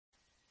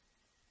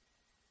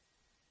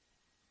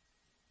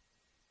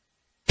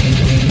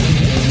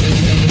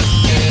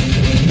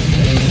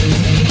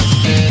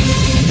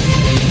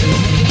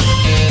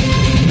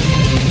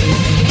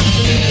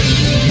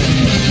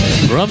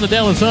From the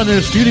Dallas On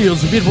Air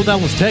studios in beautiful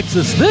Dallas,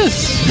 Texas,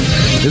 this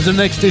is the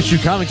Next Issue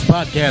Comics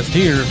podcast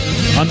here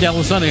on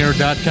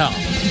DallasOnAir.com.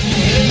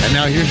 And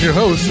now here's your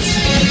hosts,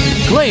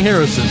 Clay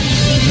Harrison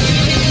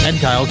and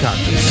Kyle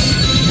Contis.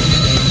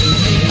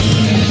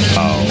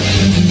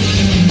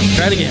 Oh.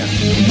 Try it again.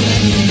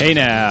 Hey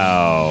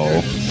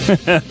now.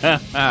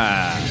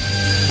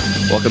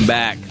 Welcome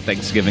back,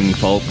 Thanksgiving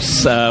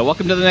folks.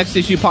 Welcome to the Next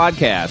Issue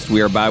podcast.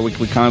 We are a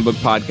bi-weekly comic book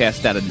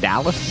podcast out of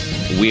Dallas.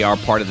 We are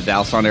part of the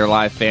Dallas On Air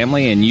Live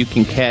family, and you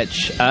can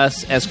catch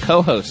us as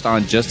co-hosts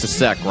on just a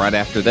sec right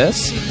after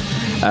this.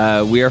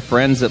 We are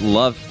friends that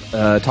love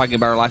talking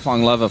about our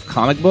lifelong love of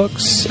comic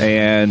books,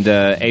 and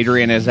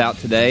Adrian is out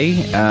today,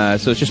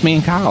 so it's just me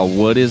and Kyle.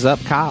 What is up,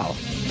 Kyle?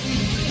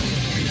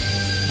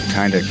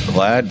 Kind of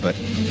glad, but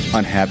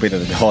unhappy that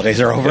the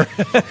holidays are over.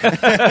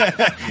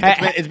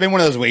 It's been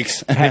one of those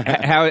weeks.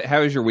 How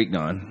has your week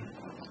gone?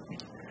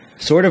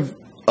 Sort of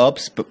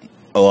ups, but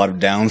a lot of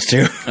downs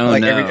too. Oh,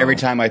 like no. every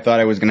time I thought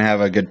I was going to have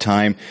a good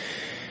time,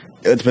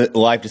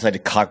 life decided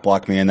to cock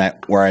block me in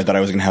that where I thought I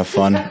was going to have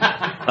fun.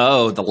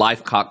 Oh, the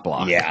life cock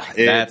block. Yeah,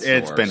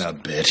 it's been a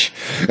bitch.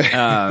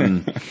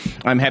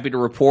 I'm happy to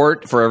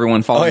report for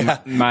everyone following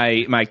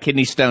my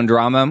kidney stone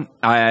drama.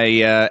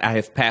 I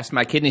have passed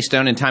my kidney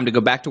stone in time to go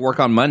back to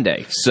work on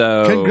Monday.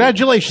 So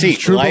Congratulations, See,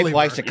 true life believer.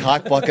 likes to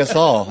cock block us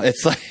all.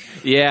 It's like,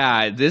 yeah,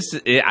 I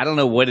don't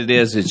know what it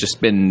is. It's just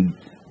been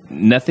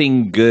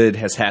nothing good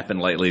has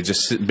happened lately. It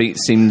just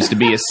seems to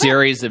be a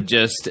series of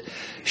just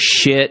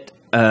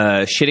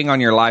shitting on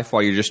your life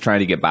while you're just trying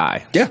to get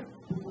by. yeah,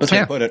 best way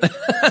to put it.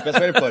 Best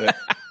way to put it.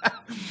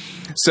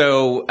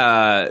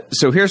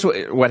 So here's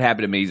what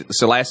happened to me.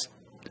 So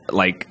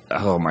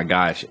oh my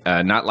gosh,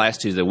 not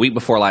last Tuesday, the week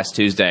before last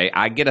Tuesday,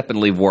 I get up and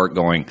leave work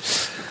going,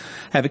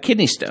 I have a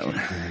kidney stone.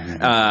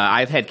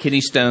 I've had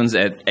kidney stones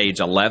at age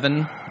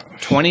 11,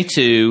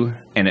 22,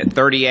 and at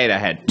 38 I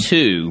had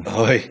 2.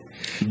 Oy.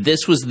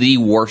 This was the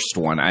worst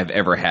one I've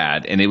ever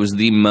had, and it was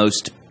the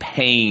most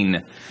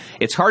pain.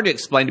 It's hard to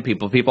explain to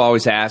people. People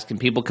always ask, and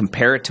people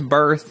compare it to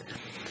birth.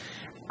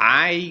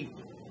 I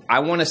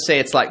want to say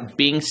it's like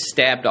being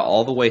stabbed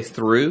all the way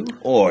through.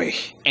 Oy.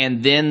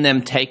 And then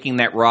them taking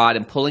that rod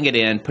and pulling it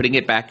in, putting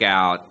it back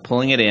out,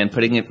 pulling it in,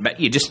 putting it back.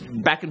 You just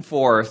back and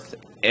forth,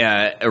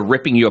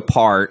 ripping you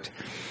apart.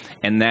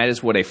 And that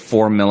is what a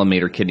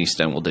 4-millimeter kidney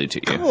stone will do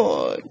to you.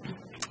 Oy.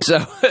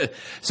 So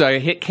I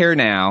hit care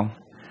now.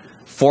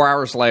 4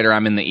 hours later,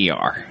 I'm in the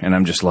ER, and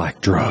I'm just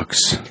like,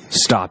 drugs,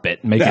 stop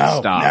it, make it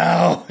stop.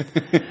 No.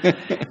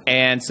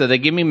 And so they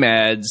give me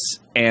meds,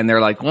 and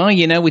they're like, well,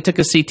 we took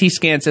a CT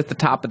scans at the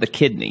top of the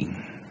kidney.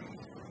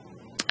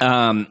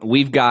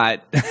 We've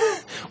got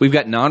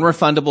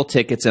non-refundable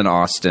tickets in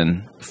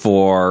Austin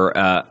for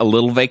a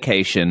little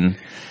vacation.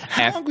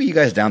 How long were you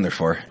guys down there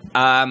for?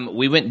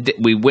 We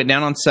went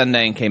down on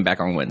Sunday and came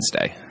back on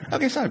Wednesday.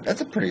 Okay, so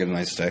that's a pretty good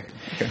nice stay.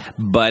 Okay.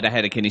 But I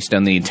had a kidney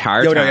stone the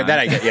entire time. No, that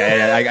I get.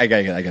 Yeah, I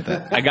get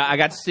that. I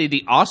got to see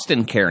the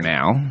Austin Care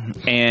Now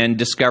and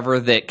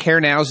discover that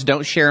Care Nows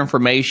don't share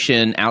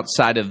information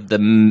outside of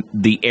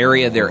the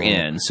area they're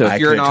in. So if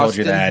you're in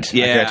Austin, I could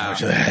have told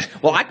you that.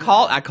 Well, I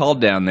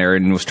called down there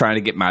and was trying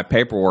to get my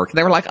paperwork.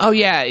 They were like, "Oh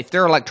yeah, if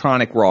they're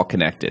electronic, we're all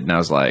connected." And I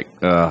was like,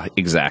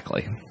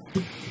 "Exactly."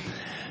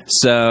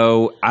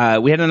 So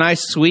we had a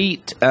nice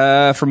suite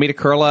for me to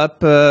curl up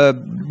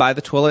by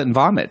the toilet and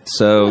vomit.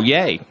 So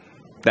yay,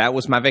 that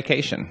was my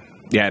vacation.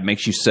 Yeah, it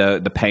makes you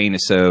the pain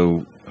is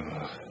so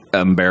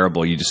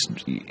unbearable. You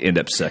just end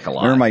up sick a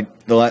lot. I remember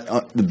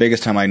the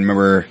biggest time I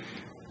remember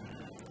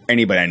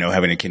anybody I know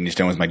having a kidney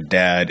stone was my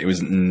dad. It was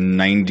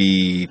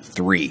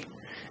 93.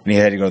 And he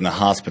had to go in the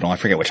hospital. I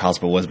forget which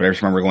hospital it was, but I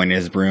just remember going to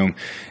his room,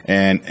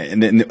 and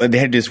then they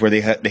had this where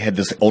they had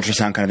this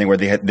ultrasound kind of thing where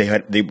they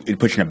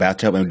put you in a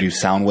bathtub and would do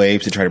sound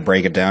waves to try to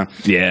break it down.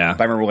 Yeah,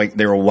 but I remember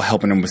they were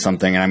helping him with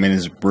something, and I'm in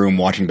his room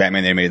watching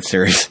Batman the Animated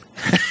Series.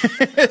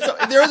 So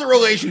there was a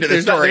relation to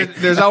this story.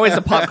 There's always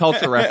a pop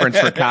culture reference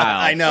for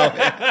Kyle. I know.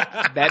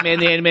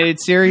 Batman the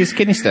Animated Series,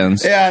 kidney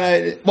stones. Yeah,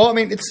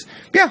 it's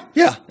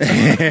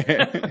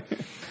yeah.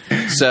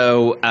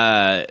 So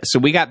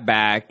we got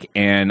back,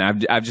 and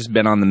I've just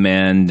been on the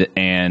mend,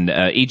 and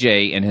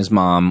EJ and his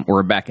mom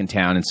were back in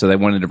town, and so they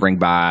wanted to bring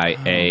by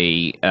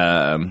a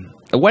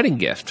wedding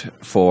gift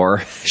for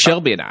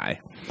Shelby and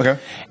I. Okay.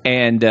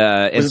 And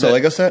was it the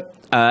Lego set?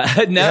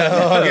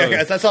 No. Okay,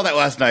 I saw that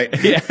last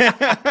night.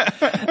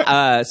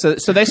 Yeah. So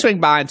they swing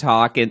by and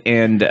talk,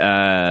 and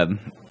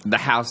the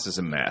house is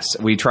a mess.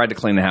 We tried to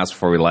clean the house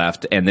before we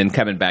left, and then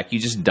coming back, you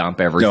just dump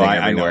everything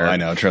everywhere. I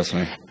know. Trust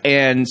me.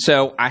 And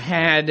so I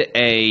had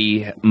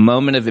a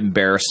moment of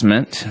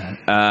embarrassment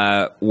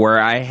where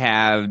I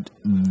had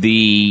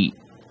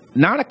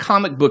not a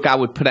comic book I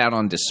would put out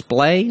on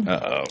display.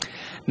 Uh-oh.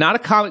 Not a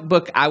comic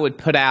book I would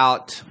put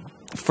out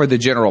for the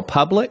general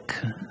public.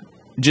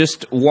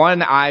 Just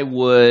one I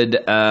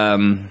would...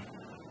 I'd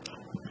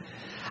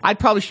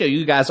probably show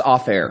you guys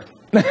off air.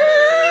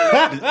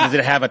 Does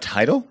it have a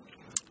title?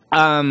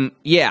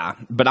 Yeah,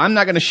 but I'm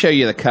not going to show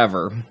you the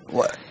cover.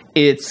 What?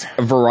 It's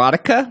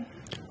Veronica.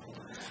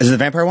 Is it the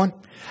vampire one?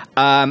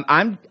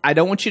 I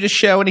don't want you to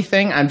show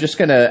anything. I'm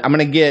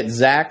gonna get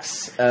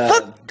Zach's.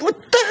 Fuck!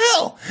 What the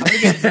hell? I'm gonna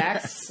get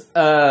Zach's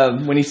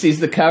when he sees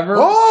the cover.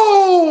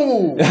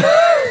 Oh!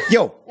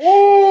 Yo!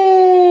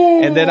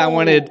 Oh! And then I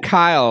wanted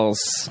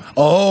Kyle's.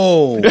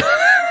 Oh!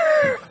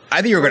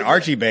 I think you were going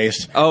Archie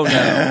based. Oh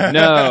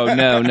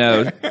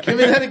no!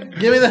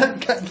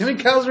 Give me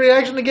Kyle's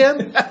reaction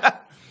again.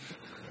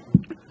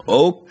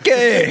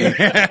 Okay.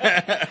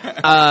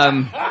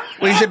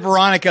 When you said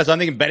Veronica, so I'm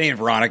thinking Betty and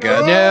Veronica.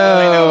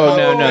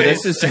 No.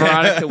 This is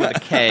Veronica with a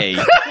K.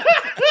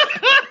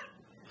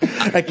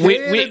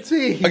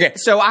 Okay,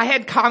 so I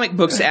had comic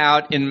books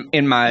out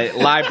in my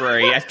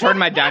library. I turned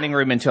my dining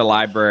room into a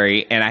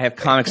library, and I have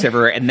comics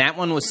everywhere. And that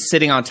one was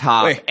sitting on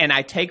top. Wait. And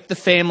I take the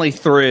family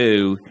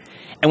through.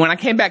 And when I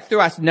came back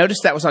through, I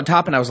noticed that was on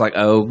top, and I was like,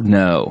 "Oh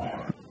no!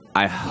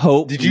 I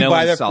hope did you no buy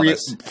one that saw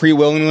this." free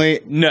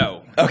willingly?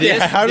 No. Okay,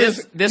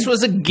 This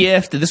was a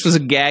gift. This was a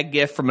gag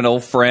gift from an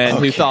old friend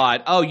who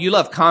thought, "Oh, you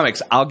love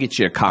comics? I'll get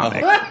you a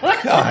comic."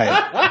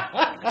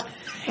 God.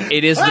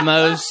 It is the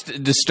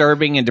most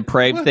disturbing and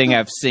depraved thing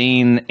I've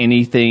seen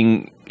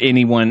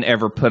anyone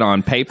ever put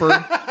on paper.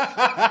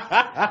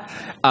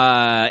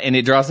 And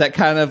it draws that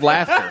kind of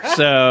laughter.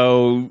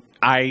 So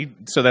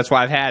that's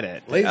why I've had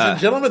it. Ladies and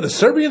gentlemen, the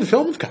Serbian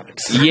film of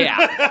comics. Yeah.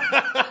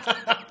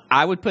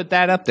 I would put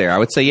that up there. I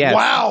would say, yeah.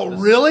 Wow,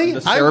 really?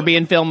 The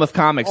Serbian film of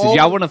comics. If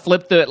y'all want to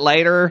flip through it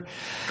later,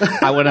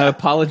 I want to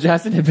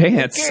apologize in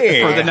advance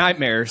for the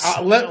nightmares.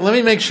 Let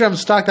me make sure I'm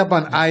stocked up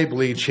on eye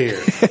bleach here.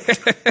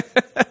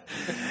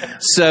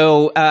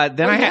 So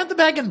then I had the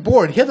bag and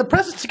board. He had the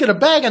presence to get a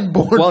bag and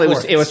board. Well,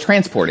 it was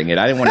transporting it.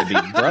 I didn't want to be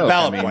broke.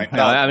 Valid point.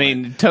 I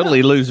mean,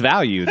 totally lose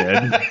value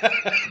then.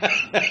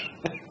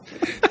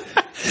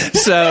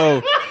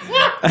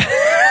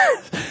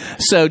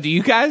 So do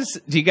you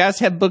guys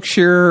have books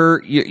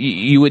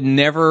you would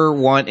never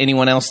want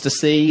anyone else to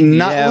see?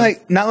 Not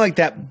like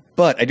that,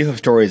 but I do have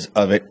stories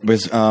of it. It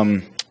was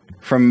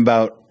from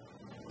about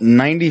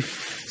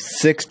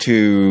 96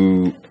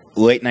 to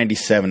late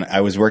 97,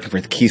 I was working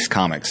for Keith's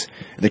Comics,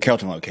 the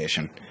Carrollton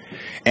location.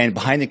 And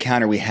behind the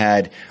counter, we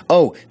had,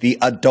 the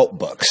adult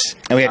books.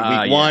 And we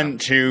had week 1,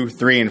 2,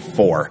 3, and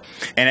 4.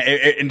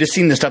 And just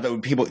seeing the stuff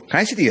that people, can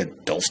I see the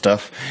adult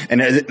stuff?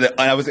 And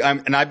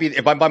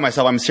if I'm by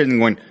myself, I'm sitting there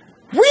going,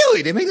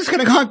 really? They make this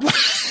kind of comic book?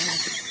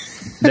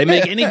 They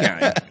make any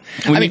kind.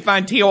 When you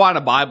find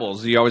Tijuana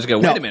Bibles, you always go,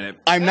 wait a minute.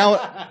 I'm now,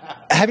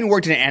 having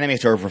worked in an anime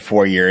store for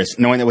 4 years,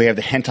 knowing that we have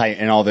the hentai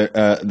and all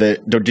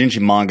the doujinshi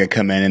manga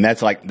come in, and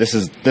that's like,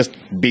 this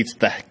beats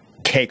the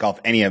cake off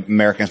any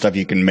American stuff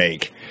you can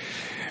make.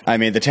 I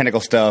mean, the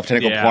tentacle stuff,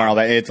 porn, all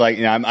that. It's like,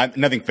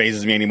 nothing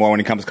phases me anymore when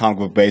it comes to comic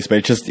book based, but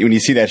it's just, when you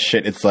see that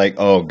shit, it's like,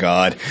 oh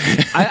God.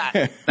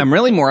 I'm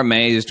really more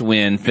amazed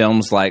when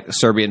films like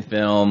Serbian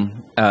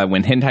film,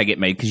 when hentai get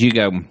made, because you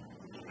go,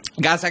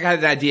 guys, I got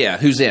an idea.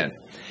 Who's in?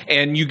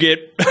 And you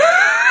get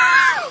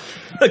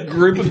a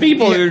group of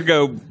people who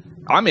go,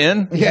 I'm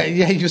in. Yeah,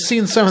 you've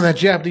seen some of that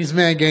Japanese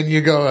manga, and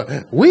you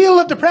go, Wheel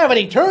of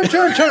Depravity, turn.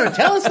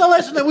 Tell us the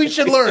lesson that we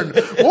should learn.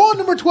 Rule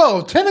number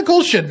 12,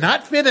 tentacles should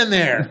not fit in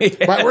there.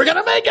 But we're going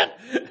to make it.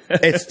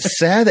 It's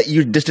sad that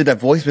you just did that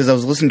voice because I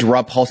was listening to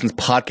Rob Paulson's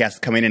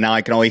podcast come in, and now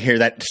I can only hear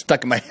that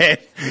stuck in my head.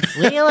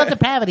 Wheel of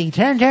Depravity,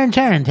 turn.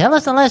 Tell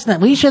us the lesson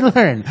that we should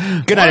learn.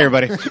 Good night,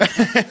 everybody.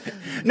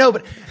 No,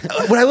 but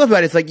what I love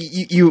about it is like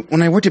you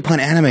when I worked at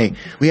Planet Anime,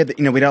 we had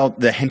we had all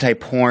the hentai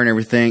porn and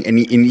everything, and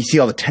you see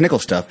all the tentacle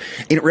stuff,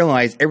 and you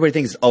realize everybody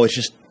thinks, it's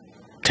just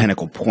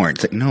tentacle porn.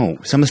 It's like, no,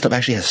 some of the stuff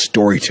actually has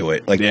story to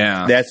it. Like,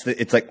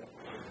 it's like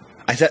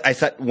I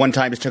sat one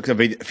time, just took a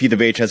few of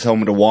the VHS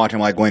home to watch. I'm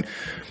like going,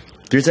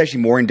 there's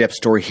actually more in-depth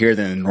story here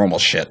than the normal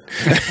shit.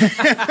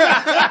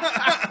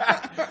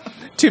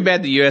 Too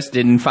bad the U.S.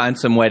 didn't find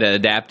some way to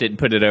adapt it and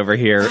put it over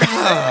here.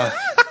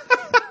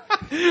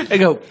 I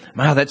go,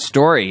 wow, that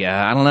story.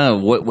 I don't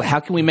know. How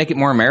can we make it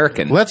more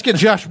American? Let's get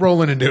Josh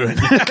Brolin and do it.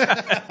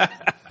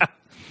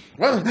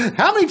 Well,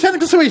 how many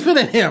tentacles do we fit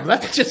in him?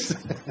 That's just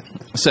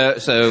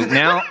so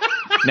now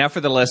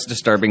for the less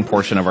disturbing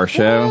portion of our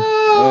show.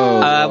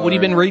 What have you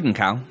been reading,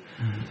 Kyle?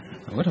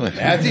 What do I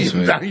have?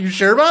 Are you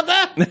sure about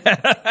that?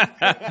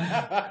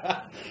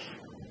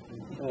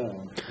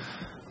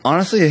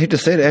 Honestly, I hate to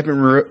say it, I haven't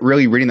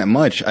really reading that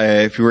much.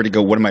 If you were to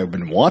go, what have I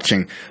been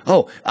watching?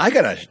 I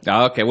got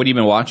okay, what have you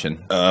been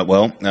watching?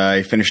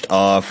 I finished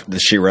off the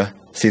She-Ra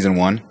season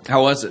 1.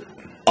 How was it?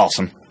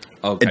 Awesome.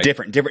 Okay.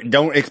 Different.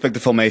 Don't expect the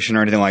filmation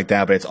or anything like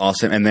that, but it's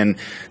awesome. And then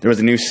there was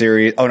a new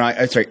series. Oh,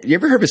 no, sorry. You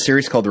ever heard of a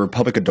series called The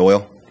Republic of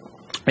Doyle?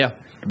 Yeah.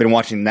 I've been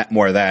watching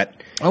more of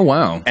that. Oh,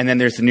 wow. And then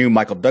there's the new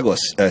Michael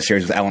Douglas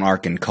series with Alan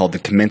Arkin called The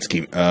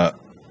Kaminsky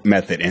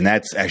Method, and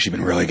that's actually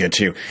been really good,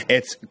 too.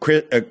 It's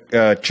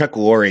Chuck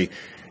Lorre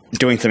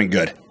doing something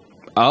good.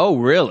 Oh,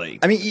 really?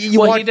 I mean, he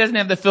doesn't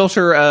have the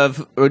filter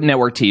of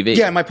network TV.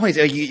 Yeah, my point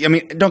is, I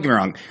mean, don't get me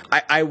wrong.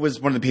 I was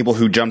one of the people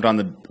who jumped on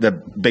the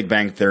Big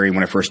Bang Theory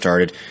when it first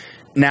started.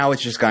 Now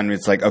it's just gone.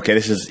 It's like, okay,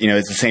 this is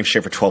it's the same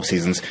shit for 12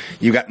 seasons.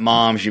 You've got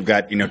Moms, you've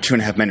got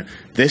 2.5 Men.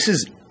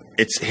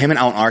 It's him and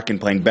Alan Arkin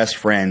playing best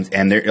friends,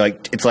 and they're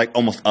like, it's like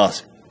almost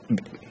Us.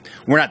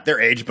 we're not their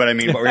age, but I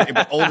mean,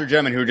 but older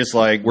gentlemen who are just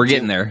like We're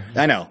getting there.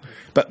 I know,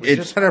 but We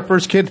just had our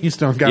first kidney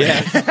stone,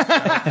 guys.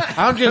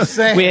 I'm just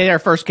saying. We had our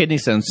first kidney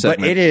stone but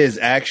segment. it is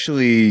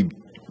actually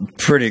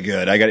pretty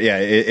good. I got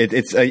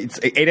it's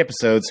 8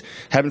 episodes.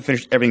 Haven't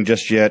finished everything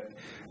just yet,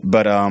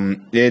 but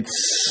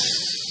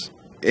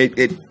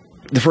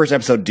the first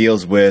episode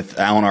deals with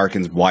Alan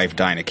Arkin's wife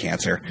dying of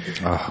cancer,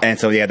 and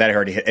so that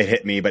already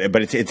hit me.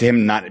 But it's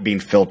him not being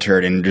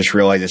filtered and just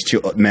realize it's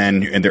two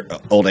men in their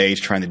old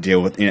age trying to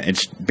deal with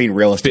it's being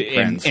realistic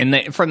friends.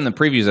 And from the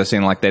previews I've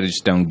seen, like, they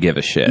just don't give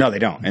a shit. No, they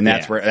don't, and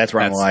that's where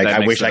I'm like,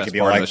 I wish I could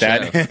be like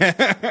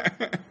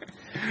that.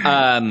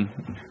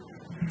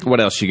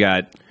 What else you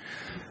got?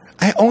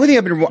 Only thing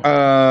I've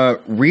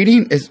been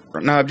reading is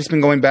I've just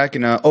been going back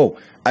and I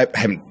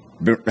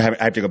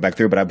have to go back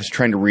through, but I was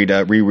trying to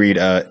reread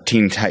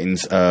Teen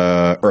Titans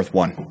Earth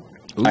 1.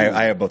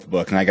 I have both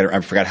books, and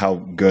I forgot how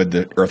good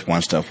the Earth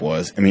 1 stuff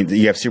was. I mean,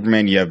 you have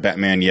Superman, you have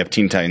Batman, you have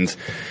Teen Titans,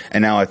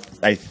 and now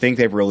I think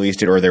they've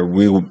released it, or they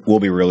will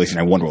be releasing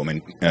a Wonder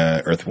Woman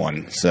Earth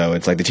 1. So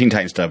it's like the Teen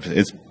Titans stuff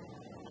is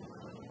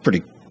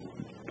pretty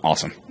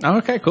awesome. Oh,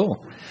 okay,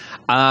 cool.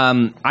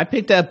 I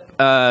picked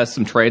up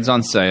some trades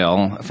on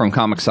sale from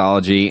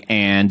Comixology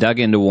and dug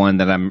into one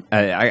that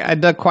I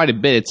dug quite a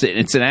bit.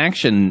 It's an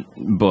action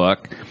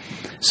book,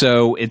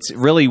 so it's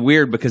really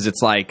weird because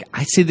it's like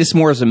I see this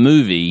more as a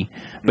movie,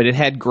 but it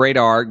had great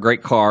art,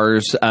 great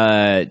cars.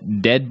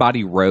 Dead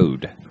Body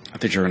Road. I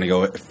thought you were going to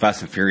go with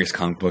Fast and Furious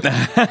comic book.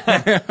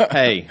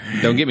 Hey,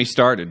 don't get me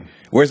started.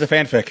 Where's the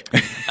fanfic?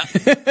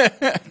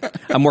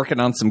 I'm working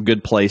on some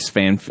Good Place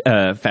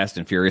Fast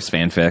and Furious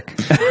fanfic.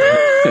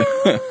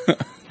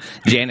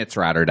 Janet's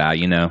ride or die,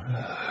 you know.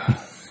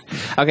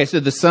 Okay, so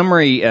the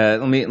summary.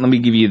 Let me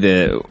give you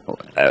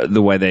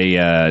the way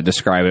they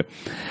describe it.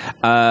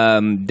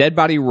 Dead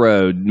Body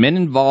Road. Men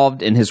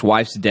involved in his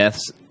wife's death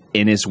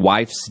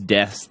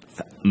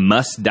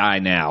must die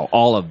now.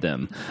 All of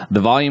them. The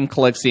volume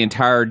collects the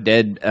entire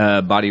Dead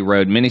Body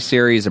Road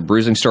miniseries, a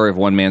bruising story of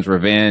one man's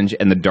revenge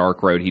and the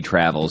dark road he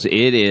travels.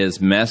 It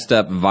is messed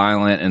up,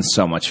 violent, and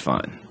so much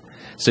fun.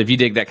 So if you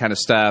dig that kind of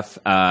stuff,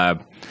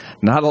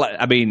 not a lot.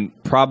 I mean,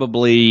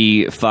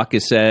 probably fuck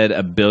is said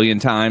a billion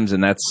times,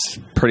 and that's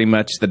pretty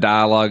much the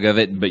dialogue of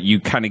it. But you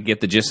kind of get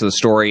the gist of the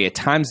story. At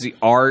times, the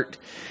art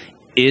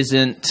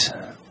isn't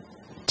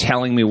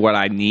telling me what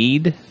I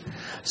need,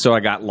 so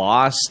I got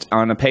lost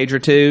on a page or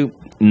two.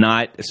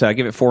 So I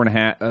give it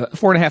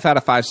 4.5 out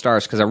of 5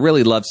 stars because I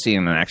really love seeing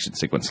an action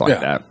sequence like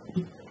that.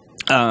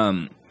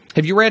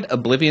 Have you read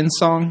Oblivion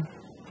Song,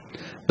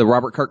 the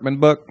Robert Kirkman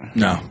book?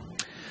 No.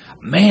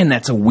 Man,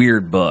 that's a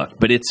weird book,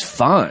 but it's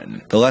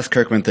fun. The last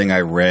Kirkman thing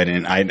I read,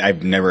 and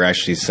I've never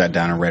actually sat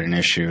down and read an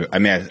issue. I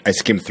mean, I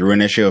skimmed through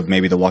an issue of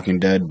maybe The Walking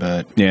Dead,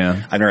 but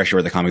yeah, I've never actually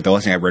read the comic. The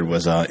last thing I read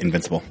was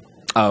Invincible.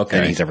 Oh, okay.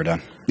 That he's ever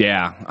done.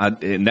 Yeah,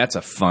 and that's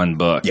a fun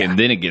book. Yeah. And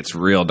then it gets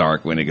real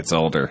dark when it gets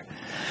older.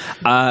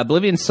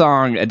 Oblivion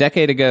Song. A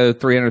decade ago,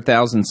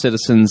 300,000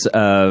 citizens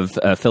of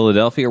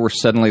Philadelphia were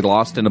suddenly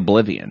lost in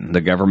oblivion. The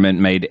government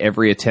made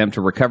every attempt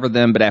to recover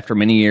them, but after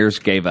many years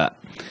gave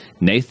up.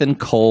 Nathan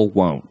Cole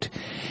won't.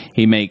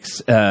 He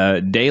makes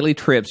daily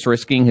trips,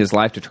 risking his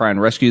life to try and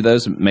rescue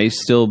those that may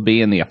still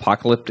be in the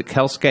apocalyptic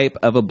hellscape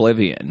of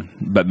oblivion.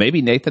 But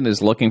maybe Nathan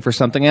is looking for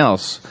something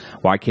else.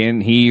 Why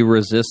can't he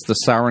resist the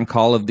siren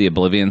call of the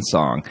Oblivion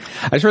Song?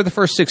 I just read the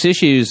first 6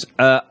 issues.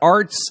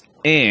 Art's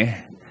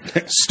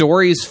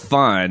story's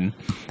fun.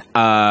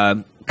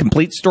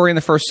 Complete story in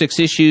the first 6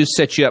 issues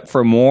sets you up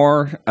for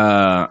more.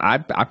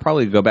 I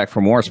probably go back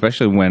for more,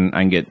 especially when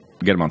I can get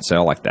them on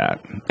sale like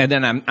that. And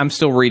then I'm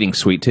still reading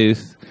Sweet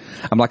Tooth.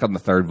 I'm like on the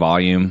 3rd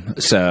volume.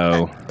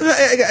 So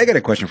I got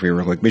a question for you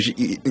real quick.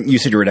 You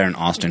said you were down in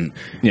Austin.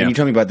 Yeah. Can you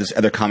tell me about this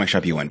other comic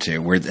shop you went to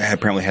where it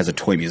apparently has a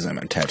toy museum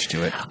attached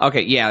to it?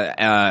 okay,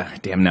 yeah.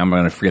 Damn, now I'm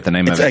going to forget the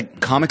name It's of it. like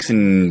Comics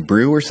and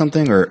Brew or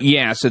something, or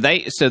Yeah, so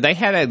they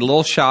had a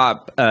little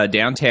shop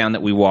downtown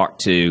that we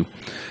walked to.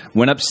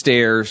 Went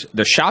upstairs.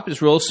 The shop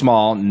is real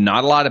small,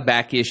 not a lot of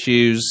back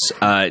issues,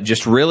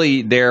 just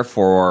really there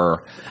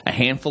for a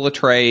handful of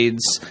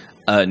trades,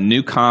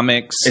 new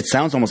comics. it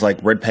sounds almost like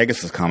Red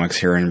Pegasus Comics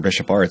here in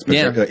Bishop Arts. But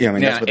that's what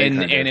they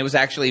and it was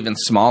actually even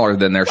smaller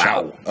than their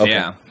shop. Okay.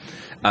 Yeah,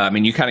 I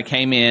mean, you kind of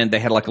came in. They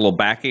had like a little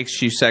back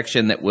issue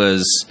section that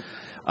was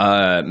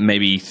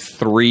maybe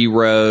 3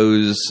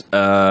 rows,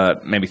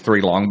 maybe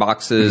 3 long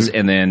boxes,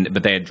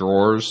 but they had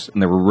drawers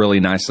and they were really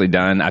nicely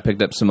done. I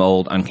picked up some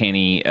old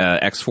Uncanny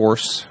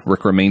X-Force,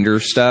 Rick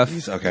Remender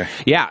stuff. Okay.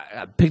 Yeah,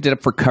 I picked it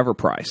up for cover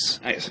price.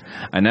 Nice.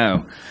 I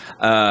know.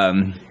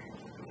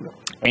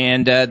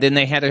 And then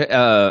they had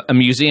a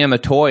museum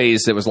of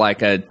toys that was like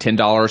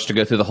 $10 to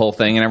go through the whole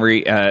thing and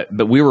every.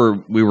 But we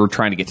were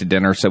trying to get to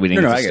dinner, so we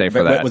didn't get to stay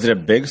for that. Was it a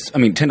big? I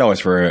mean, $10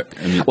 for.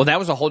 Well, that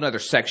was a whole other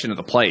section of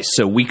the place,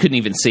 so we couldn't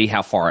even see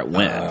how far it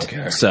went.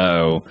 Okay.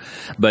 So,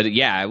 but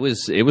yeah, it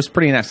was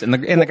pretty nice, and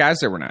the guys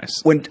there were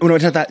nice. When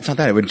it's not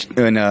that.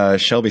 When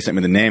Shelby sent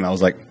me the name, I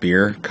was like,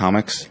 beer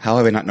comics. How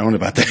have I not known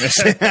about this?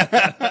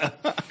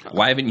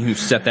 Why haven't you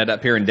set that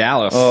up here in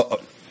Dallas?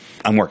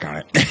 I'm working on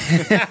it.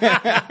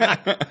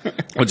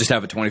 We'll just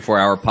have a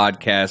 24-hour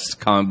podcast,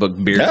 comic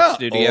book beer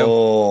studio.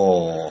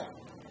 Oh.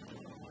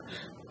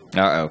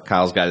 Uh-oh,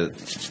 Kyle's got it.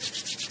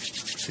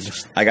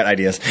 I got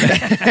ideas.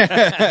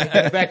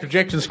 Back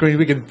projection screen,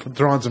 we can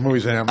throw on some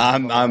movies in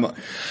them.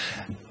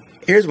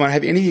 Here's one.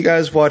 Have any of you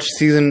guys watched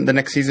the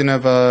next season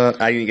of?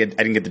 I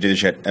didn't get to do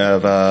this yet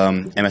of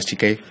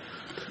MSTK.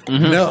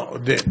 No.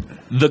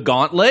 The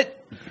Gauntlet?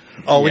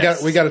 Oh,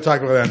 Yes. we got to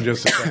talk about that in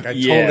just a second. I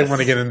Yes. totally want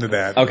to get into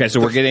that. Okay,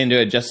 so we're getting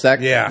into it just a sec.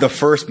 Yeah. The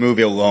first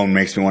movie alone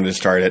makes me want to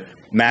start it.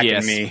 Mac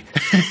Yes. and Me.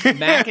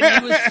 Mac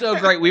and Me was so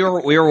great. We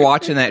were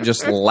watching that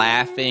just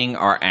laughing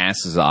our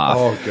asses off.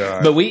 Oh,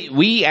 God. But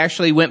we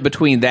actually went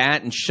between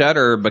that and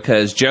Shudder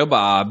because Joe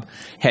Bob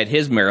had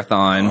his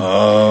marathon.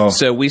 Oh.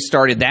 So we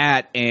started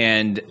that,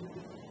 and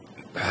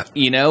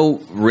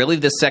really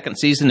the second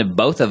season of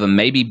both of them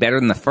may be better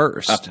than the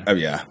first. Oh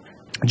yeah.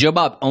 Joe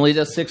Bob only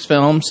does 6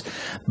 films,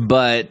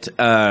 but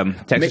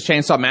Texas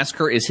Chainsaw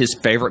Massacre is his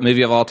favorite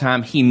movie of all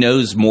time. He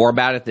knows more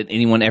about it than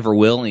anyone ever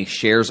will, and he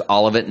shares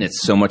all of it, and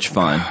it's so much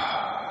fun.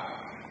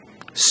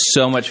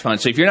 So much fun.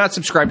 So if you're not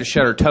subscribed to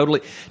Shudder,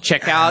 totally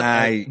check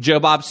out Joe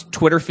Bob's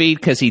Twitter feed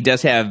because he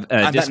does have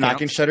I'm not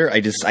knocking Shudder.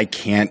 I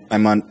can't. I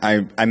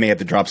may have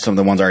to drop some of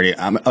the ones already.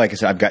 Like I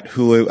said, I've got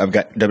Hulu, I've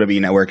got WWE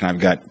Network, and I've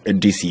got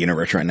DC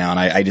Universe right now, and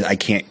I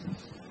can't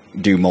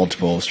do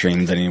multiple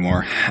streams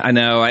anymore. I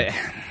know.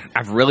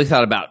 I've really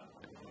thought about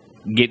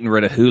getting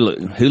rid of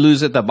Hulu.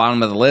 Hulu's at the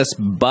bottom of the list,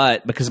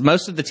 but because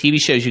most of the TV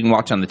shows you can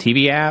watch on the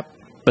TV app,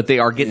 but they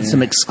are getting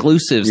some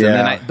exclusives. Yeah.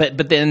 And then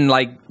but then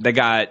like they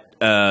got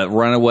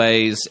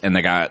Runaways and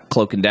they got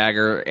Cloak and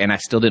Dagger, and I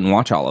still didn't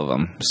watch all of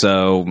them.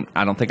 So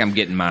I don't think I'm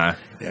getting my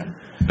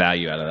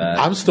value out of that.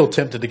 I'm still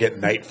tempted to get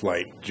Night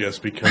Flight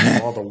just because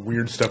of all the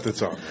weird stuff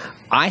that's on.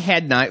 I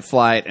had Night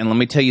Flight, and let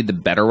me tell you the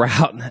better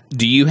route.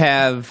 Do you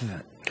have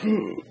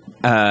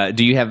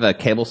a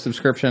cable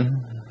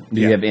subscription? Do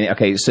you have any?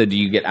 Okay, so do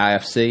you get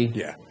IFC?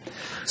 Yeah.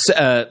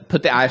 So,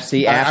 put the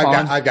IFC app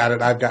on. I got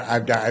it.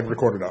 I've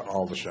recorded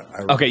all the show.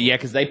 Okay, yeah,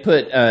 because they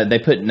put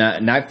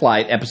Night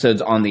Flight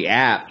episodes on the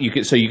app. You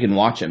can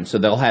watch them. So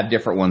they'll have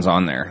different ones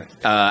on there.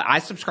 I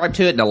subscribe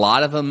to it, and a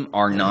lot of them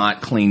are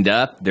not cleaned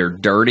up. They're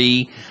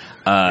dirty.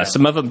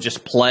 Some of them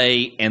just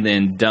play and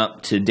then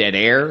dump to dead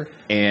air.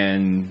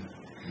 And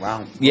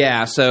Wow.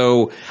 yeah,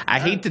 so I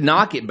hate to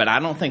knock it, but I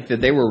don't think that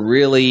they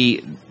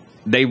really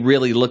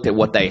looked at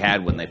what they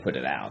had when they put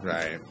it out.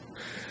 Right.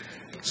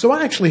 So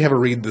I actually have a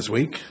read this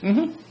week.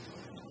 Mm-hmm.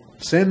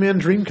 Sandman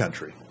Dream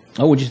Country.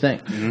 Oh, what'd you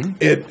think? Mm-hmm.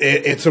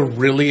 It's a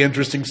really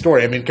interesting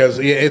story. I mean, because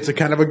it's a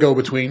kind of a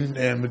go-between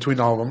and between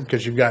all of them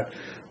because you've got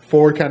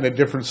 4 kind of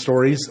different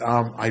stories.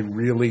 I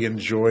really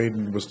enjoyed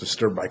and was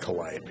disturbed by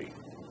Calliope.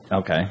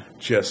 Okay.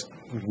 Just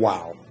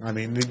wow. I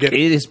mean,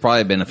 It has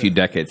probably been a few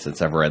decades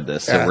since I've read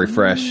this, so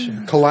refresh.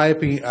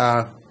 Calliope,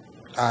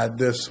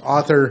 this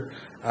author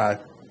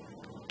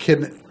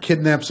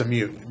kidnaps a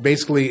muse.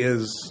 Basically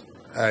is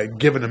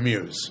given a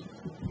muse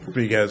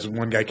because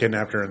one guy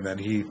kidnapped her and then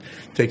he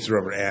takes her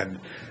over. And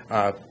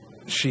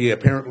she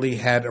apparently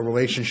had a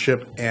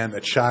relationship and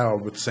a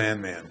child with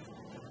Sandman.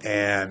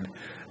 And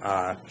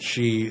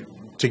she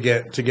to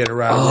get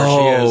her out where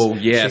she is. Oh,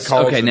 yes. she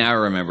calls Okay, him. now I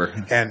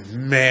remember.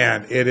 And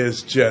man, it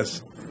is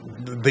just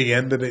the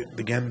end of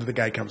the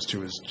guy comes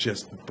to is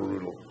just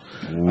brutal.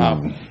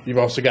 You've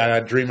also got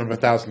a Dream of a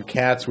Thousand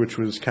Cats, which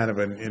was kind of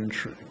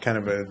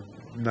a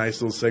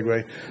nice little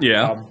segue.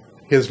 Yeah.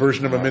 His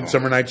version of A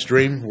Midsummer Night's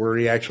Dream, where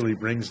he actually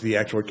brings the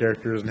actual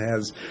characters and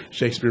has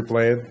Shakespeare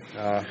play it.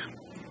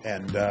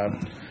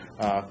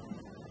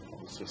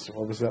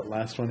 What was that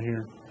last one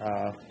here?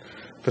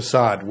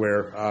 Facade,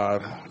 where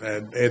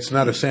it's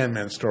not a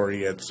Sandman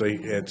story; it's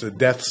a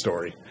death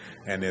story,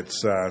 and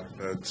it's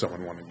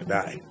someone wanting to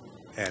die,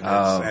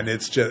 and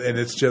it's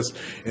just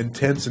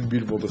intense and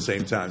beautiful at the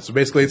same time. So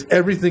basically, it's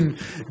everything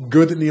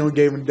good that Neil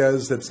Gaiman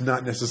does that's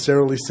not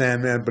necessarily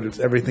Sandman, but it's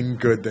everything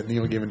good that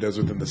Neil Gaiman does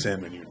within the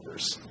Sandman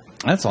universe.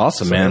 That's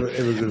awesome, So man.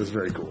 it was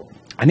very cool.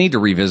 I need to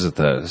revisit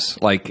those.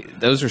 Like,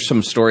 those are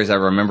some stories I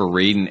remember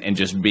reading and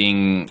just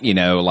being,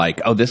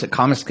 like, oh,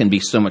 comics can be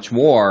so much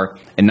more,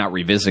 and not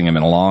revisiting them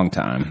in a long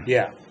time.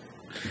 Yeah,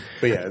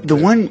 but yeah, The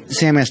one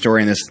Sandman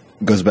story, and this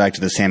goes back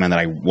to the Sandman that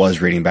I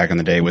was reading back in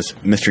the day, was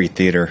Mystery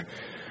Theater.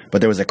 But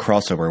there was a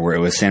crossover where it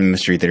was Sandman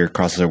Mystery Theater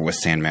crossover with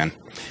Sandman.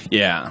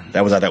 Yeah.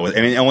 That was how that was.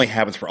 I mean, it only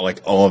happens for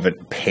like all of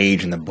it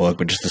page in the book,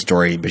 but just the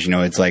story. But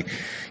it's like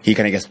he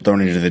kind of gets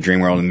thrown into the dream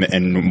world,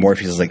 and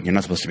Morpheus is like, "You're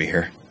not supposed to be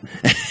here,"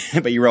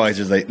 but you realize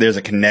there's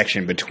a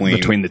connection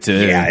between the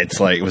two. Yeah, it's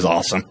like it was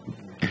awesome.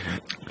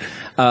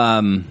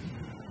 Man,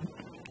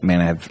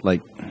 I have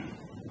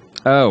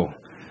oh,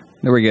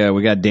 there we go.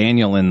 We got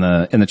Daniel in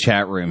the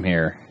chat room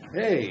here.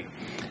 hey.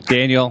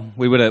 Daniel,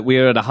 we would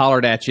have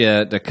hollered at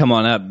you to come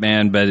on up,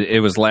 man, but it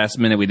was last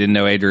minute. We didn't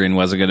know Adrian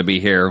wasn't going to be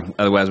here.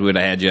 Otherwise, we would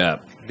have had you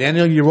up.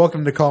 Daniel, you're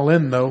welcome to call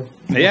in, though.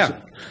 Yeah,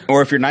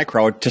 Or if you're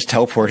Nightcrawler, just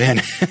teleport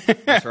in.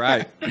 that's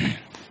right.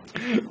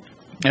 And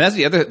that's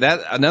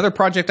another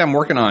project I'm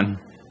working on.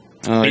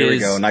 Oh, here we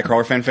is, go.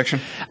 Nightcrawler fan fiction.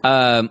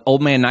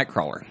 Old Man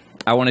Nightcrawler.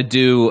 I want to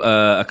do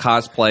a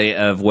cosplay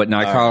of what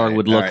Nightcrawler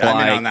would look like.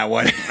 I'm in on that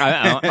one.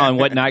 On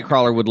what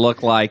Nightcrawler would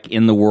look like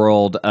in the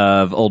world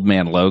of Old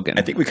Man Logan.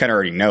 I think we kind of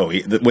already know.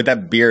 With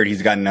that beard,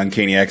 he's got an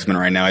Uncanny X-Men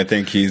right now. I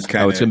think he's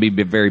kind of... Oh, it's going to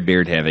be very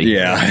beard heavy.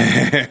 Yeah.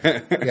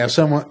 If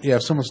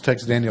someone's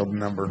text Daniel the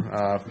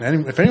number.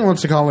 If anyone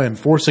wants to call in,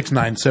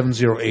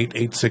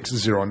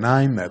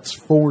 469-708-8609. That's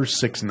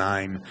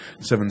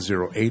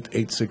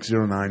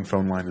 469-708-8609.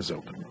 Phone line is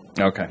open.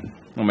 Okay.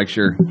 I'll make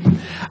sure.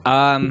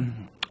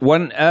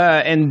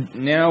 And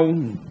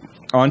now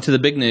on to the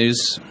big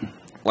news.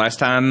 Last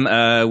time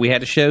we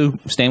had a show,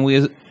 Stan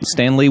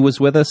Lee was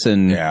with us,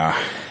 and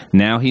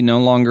now he no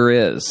longer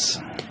is.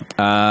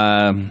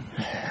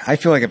 I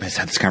feel like I've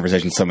had this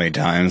conversation so many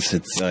times.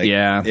 It's like,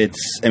 I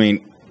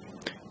mean,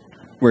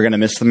 we're going to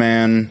miss the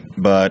man,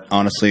 but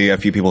honestly, a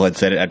few people had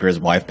said it after his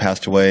wife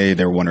passed away.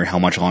 They were wondering how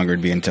much longer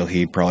it'd be until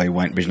he probably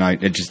went.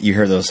 You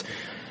hear those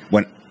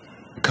when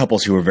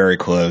couples who were very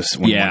close,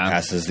 when one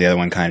passes, the other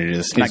one kind of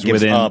just not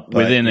gives up.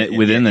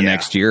 Within the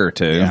next year or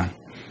two. Yeah.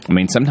 I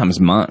mean, sometimes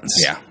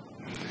months. Yeah.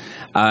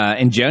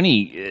 And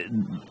Joni,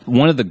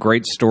 one of the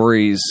great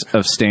stories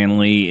of Stan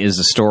Lee is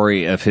the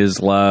story of his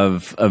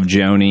love of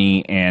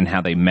Joni and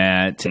how they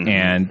met. Mm-hmm.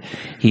 And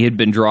he had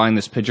been drawing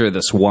this picture of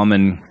this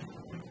woman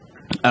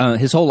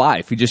his whole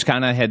life. He just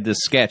kind of had this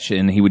sketch,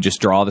 and he would just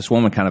draw this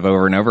woman kind of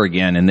over and over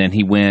again. And then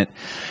he went,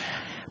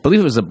 I believe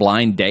it was a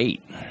blind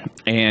date,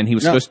 and he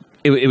was supposed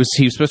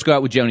to go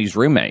out with Joni's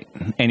roommate,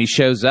 and he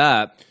shows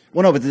up.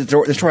 Well, no, but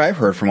the story I've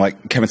heard from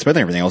like Kevin Smith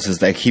and everything else is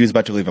that he was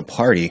about to leave a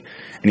party,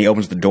 and he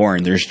opens the door,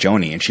 and there's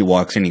Joni, and she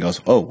walks in, and he goes,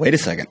 "Oh, wait a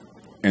second."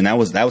 And that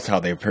was how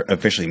they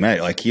officially met.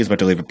 Like, he was about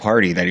to leave a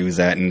party that he was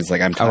at, and it's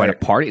like, I'm tired. Oh, at a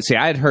party? See,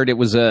 I had heard it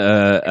was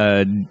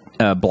a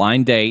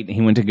blind date.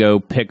 He went to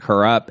go pick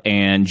her up,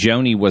 and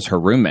Joni was her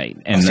roommate.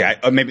 And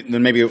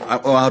maybe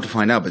I'll have to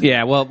find out. But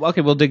yeah, well,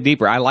 okay, we'll dig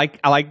deeper. I like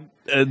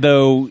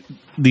though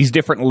these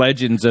different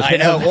legends of I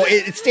know. Well,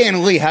 it's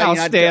Stan Lee. How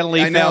Stan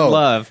Lee found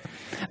love.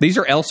 These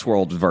are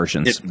Elseworlds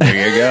versions.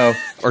 There you go.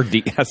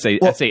 I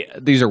say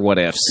these are what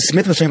ifs.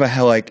 Smith was talking about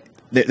how like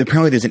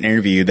apparently there's an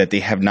interview that they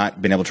have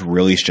not been able to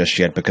release just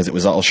yet because it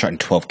was all shot in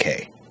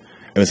 12K.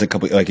 It was a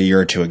year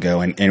or two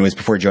ago, and it was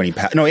before Joni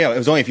passed. No, yeah, it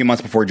was only a few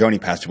months before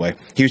Joni passed away.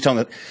 He was telling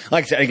that,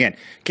 like I said again,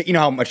 you know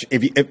how much.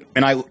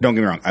 And I don't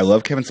get me wrong, I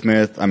love Kevin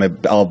Smith.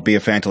 I'll be a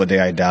fan till the day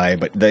I die.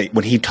 But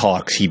when he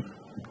talks, he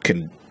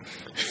can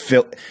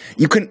feel.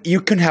 You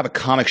couldn't have a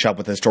comic shop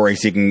with his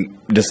stories. He can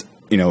just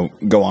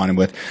go on and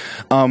with.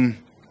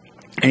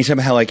 And he's talking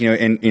about how, like,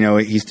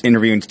 he's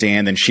interviewing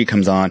Stan, then she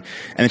comes on,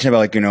 and then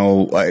talking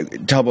about,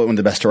 like, tell about one of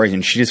the best stories,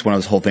 and she just went on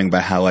this whole thing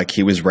about how, like,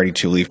 he was ready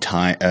to leave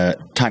Time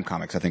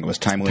Comics, I think it was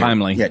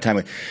Timely. Yeah,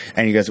 Timely.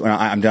 And he goes, well,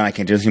 I'm done, I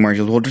can't do this anymore. He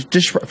goes, well,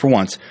 just for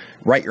once,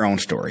 write your own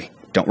story.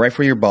 Don't write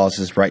for your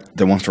bosses, write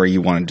the one story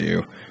you want to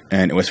do.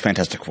 And it was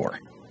Fantastic Four.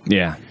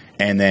 Yeah.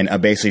 And then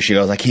basically she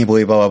goes, I can't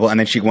believe blah, blah, blah. And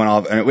then she went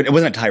off. And it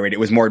wasn't a tirade.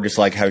 It was more just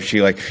like how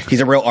she, like, he's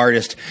a real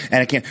artist.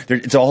 And I can't,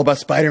 it's all about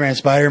Spider-Man.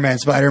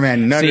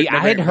 See, I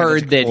had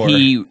heard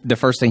that the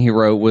first thing he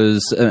wrote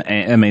was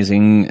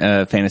Amazing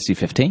Fantasy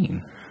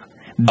 15.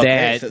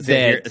 That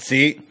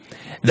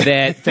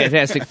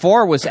Fantastic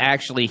Four was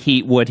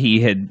actually what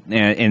he had,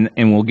 and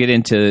we'll get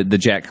into the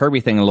Jack Kirby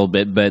thing a little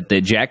bit, but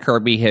that Jack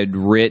Kirby had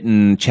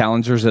written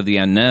Challengers of the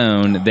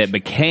Unknown that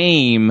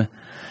became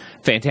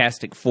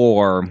Fantastic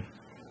Four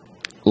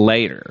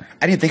later.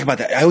 I didn't think about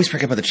that. I always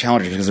forget about the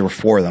Challengers because there were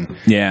 4 of them.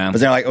 Yeah.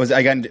 But then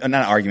I got not an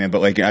argument, but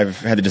like I've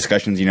had the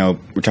discussions, we're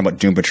talking about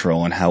Doom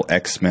Patrol and how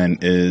X-Men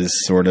is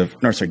sort of,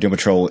 Doom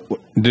Patrol.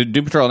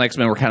 Doom Patrol and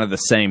X-Men were kind of the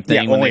same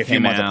thing when only they a few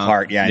came months out.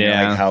 apart. Yeah.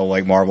 And like how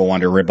like Marvel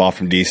wanted to rip off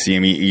from DC. I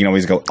mean, you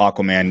always go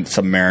Aquaman,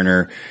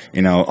 Submariner,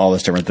 all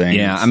those different things.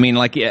 Yeah. I mean,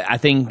 like, I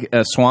think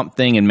Swamp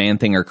Thing and Man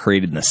Thing are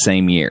created in the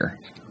same year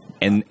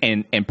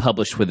and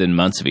published within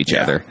months of each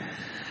other.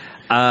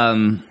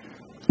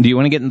 Do you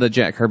want to get into the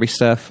Jack Kirby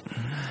stuff?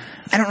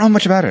 I don't know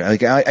much about it.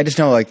 Like, I just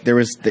know like there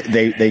was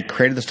they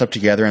created the stuff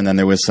together, and then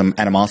there was some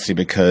animosity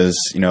because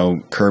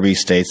Kirby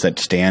states that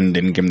Stan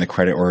didn't give him the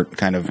credit or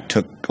kind of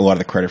took a lot of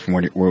the credit from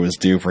where it was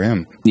due for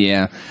him.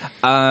 Yeah.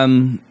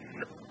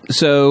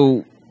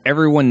 So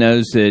everyone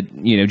knows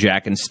that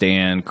Jack and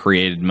Stan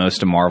created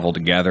most of Marvel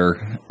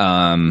together.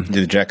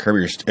 Either Jack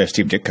Kirby or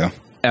Steve Ditko.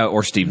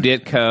 Or Steve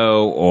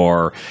Ditko,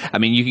 or I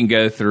mean, you can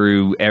go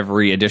through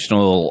every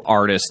additional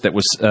artist that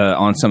was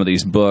on some of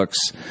these books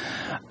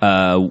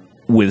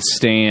with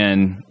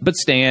Stan. But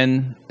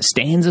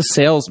Stan's a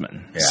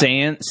salesman.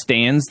 Yeah.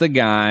 Stan's the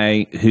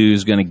guy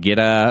who's going to get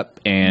up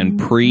and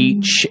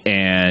preach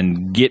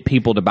and get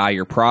people to buy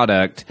your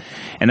product,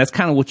 and that's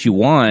kind of what you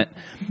want.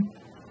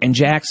 And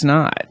Jack's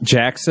not.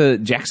 Jack's a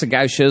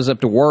guy who shows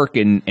up to work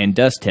and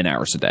does 10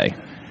 hours a day.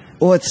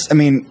 Well,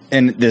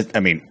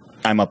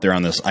 I'm up there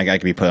on this. I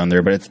could be put on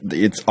there, but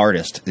it's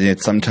artist.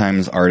 It's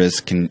sometimes artists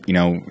can,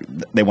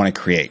 they want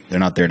to create. They're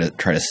not there to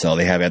try to sell.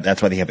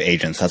 That's why they have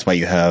agents. That's why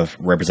you have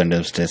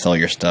representatives to sell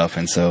your stuff.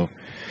 And so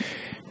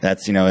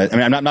that's,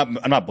 I'm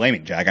not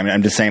blaming Jack. I mean,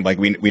 I'm just saying, like,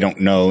 we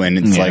don't know. And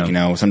it's like,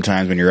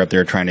 sometimes when you're up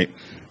there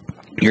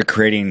you're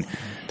creating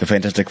the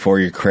Fantastic Four,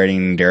 you're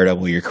creating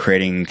Daredevil, you're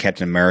creating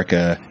Captain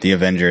America, the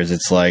Avengers.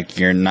 It's like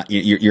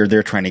you're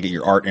there trying to get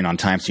your art in on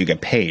time so you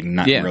get paid, and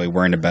not really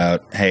worrying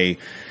about, hey,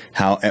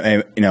 how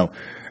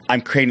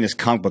I'm creating this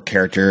comic book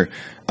character,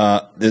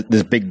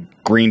 this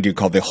big green dude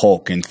called the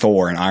Hulk and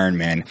Thor and Iron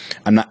Man.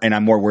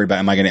 I'm more worried about,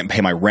 am I going to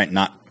pay my rent,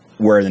 not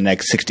where the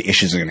next 60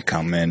 issues are going to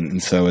come in.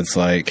 And so it's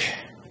like,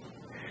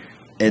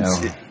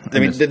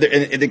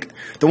 the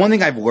one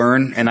thing I've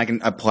learned, and I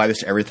can apply this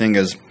to everything,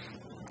 is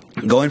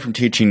going from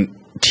teaching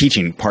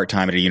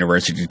part-time at a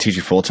university to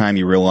teaching full-time,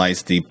 you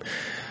realize the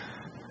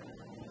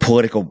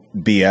political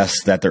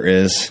BS that there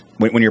is.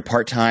 When you're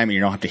part-time and you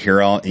don't have to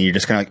hear all, and you're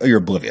just kind of like, oh, you're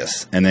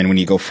oblivious. And then when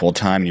you go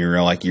full-time,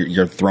 you're like,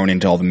 you're thrown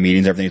into all the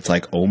meetings, everything. It's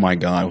like, oh my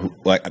God,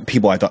 like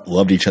people I thought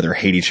loved each other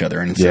hate each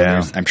other. And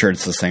so I'm sure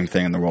it's the same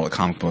thing in the world of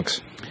comic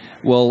books.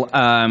 Well,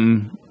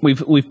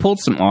 we've pulled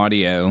some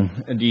audio.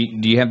 Do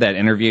you have that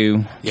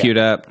interview queued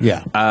up?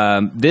 Yeah.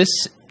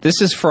 This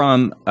is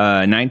from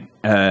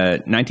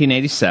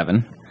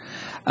 1987.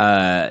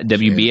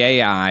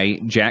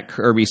 WBAI, Jack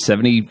Kirby's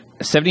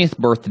 70th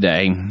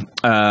birthday.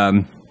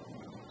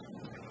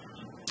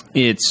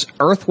 It's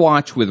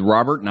Earthwatch with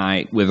Robert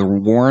Knight, with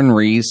Warren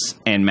Reese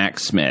and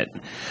Max Schmidt.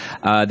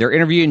 They're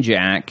interviewing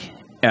Jack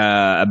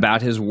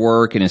about his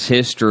work and his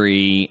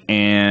history,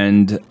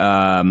 and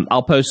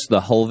I'll post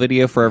the whole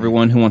video for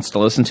everyone who wants to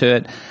listen to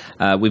it.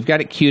 We've got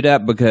it queued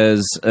up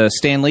because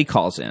Stan Lee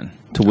calls in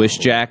to wish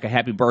Jack a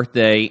happy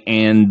birthday,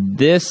 and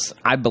this,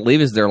 I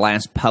believe, is their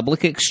last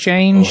public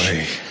exchange.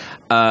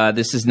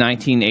 This is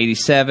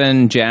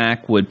 1987.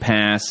 Jack would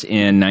pass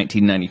in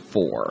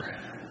 1994.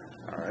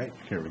 All right,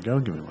 here we go.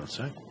 Give me one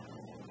sec.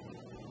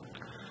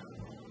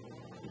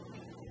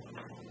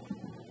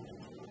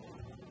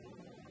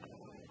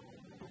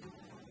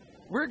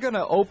 We're going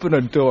to open a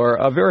door,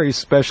 a very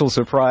special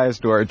surprise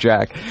door,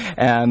 Jack.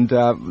 And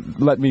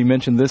let me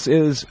mention, this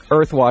is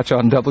Earthwatch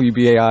on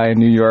WBAI in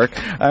New York.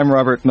 I'm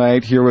Robert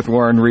Knight, here with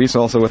Warren Reese,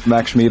 also with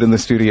Max Schmidt in the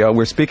studio.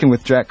 We're speaking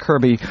with Jack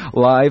Kirby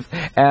live.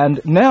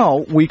 And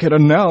now we can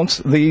announce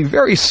the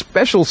very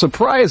special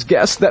surprise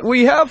guest that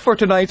we have for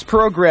tonight's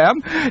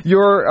program,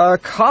 your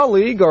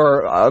colleague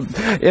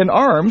in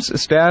arms,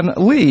 Stan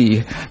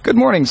Lee. Good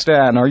morning,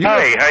 Stan. Are you?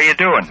 Hi, how you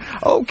doing?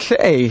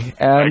 Okay.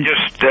 And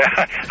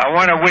I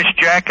want to wish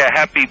Jack a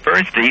happy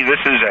birthday.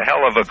 This is a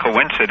hell of a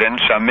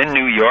coincidence. I'm in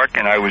New York,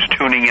 and I was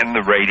tuning in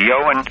the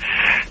radio, and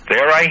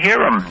there I hear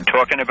him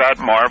talking about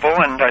Marvel,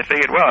 and I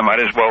figured, well, I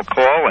might as well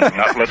call and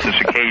not let this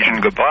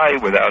occasion go by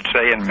without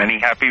saying many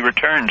happy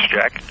returns,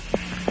 Jack.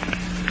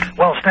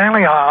 Well,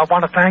 Stanley, I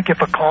want to thank you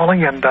for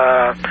calling, and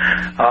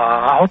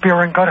I hope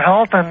you're in good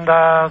health, and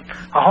I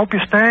hope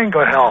you stay in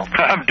good health.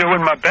 I'm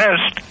doing my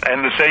best,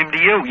 and the same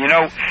to you. You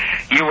know,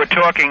 you were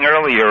talking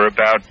earlier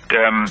about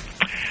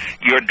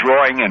your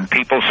drawing, and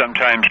people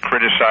sometimes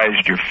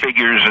criticized your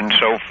figures and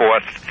so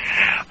forth.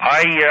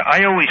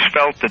 I always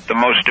felt that the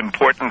most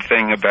important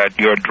thing about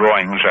your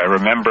drawings, I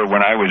remember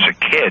when I was a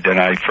kid and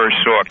I first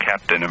saw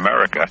Captain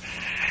America,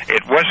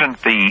 it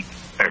wasn't the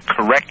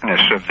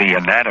correctness of the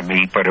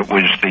anatomy, but it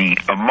was the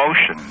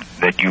emotion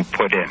that you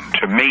put in.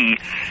 To me,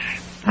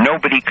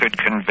 nobody could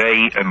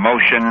convey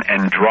emotion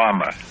and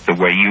drama the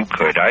way you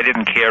could. I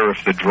didn't care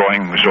if the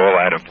drawing was all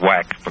out of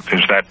whack,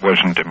 because that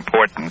wasn't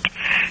important.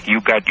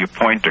 You got your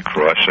point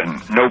across,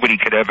 and nobody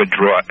could ever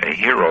draw a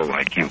hero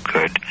like you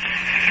could.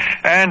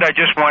 And I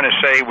just want to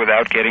say,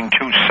 without getting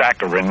too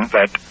saccharine,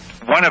 that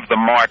one of the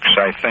marks,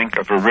 I think,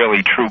 of a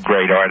really true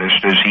great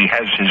artist is he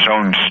has his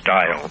own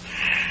style.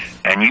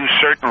 And you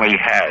certainly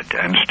had,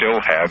 and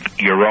still have,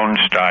 your own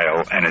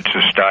style, and it's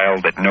a style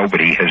that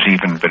nobody has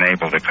even been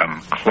able to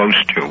come close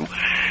to.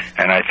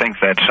 And I think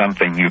that's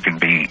something you can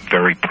be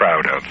very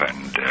proud of,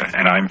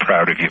 and I'm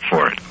proud of you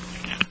for it.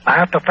 I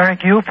have to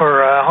thank you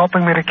for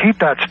helping me to keep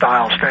that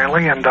style,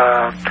 Stanley, and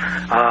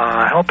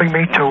helping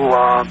me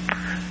to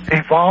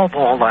evolve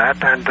all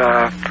that. And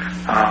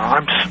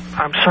I'm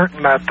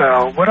certain that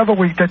whatever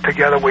we did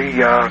together, we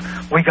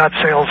got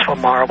sales for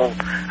Marvel.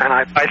 And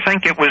I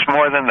think it was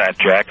more than that,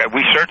 Jack.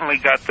 We certainly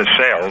got the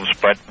sales,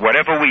 but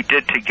whatever we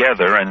did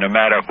together, and no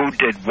matter who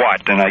did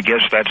what, and I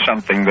guess that's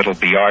something that'll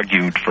be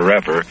argued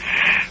forever,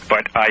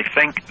 but I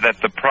think that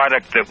the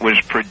product that was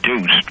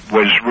produced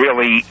was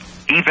really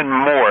even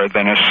more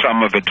than a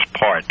sum of its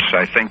parts.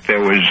 I think there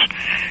was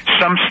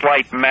some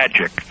slight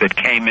magic that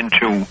came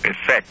into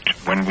effect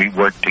when we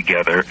worked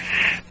together,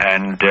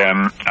 and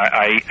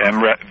I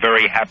am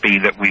very happy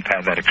that we've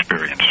had that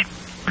experience.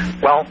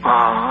 Well,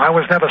 I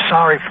was never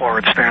sorry for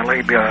it, Stanley.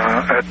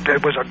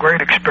 It was a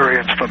great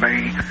experience for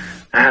me,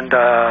 and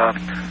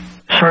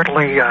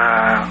certainly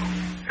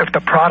if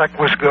the product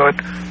was good,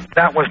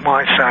 that was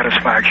my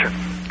satisfaction.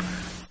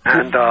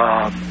 And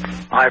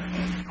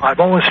I've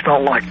always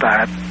felt like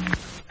that.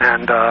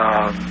 And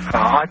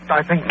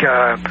I think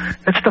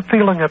it's the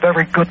feeling of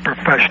every good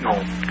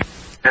professional.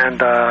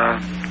 And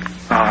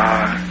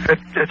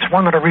it's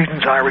one of the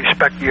reasons I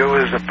respect you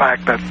is the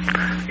fact that,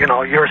 you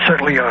know, you're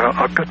certainly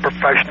a good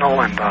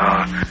professional, and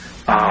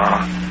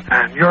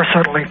you're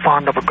certainly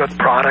fond of a good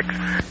product.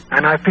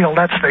 And I feel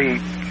that's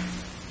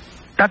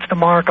That's the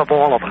mark of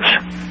all of us.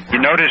 You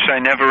notice I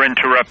never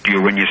interrupt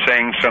you when you're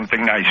saying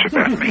something nice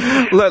about me.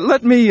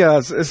 Let me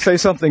say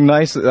something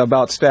nice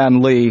about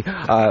Stan Lee,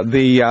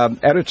 the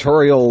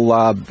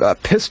editorial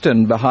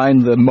piston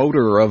behind the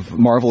motor of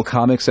Marvel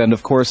Comics, and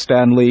of course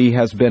Stan Lee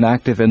has been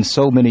active in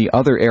so many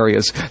other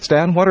areas.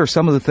 Stan, what are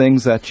some of the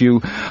things that you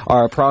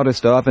are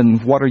proudest of,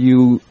 and what are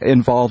you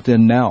involved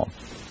in now?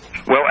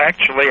 Well,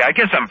 actually, I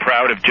guess I'm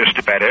proud of just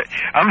about it.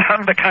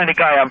 I'm the kind of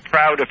guy, I'm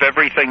proud of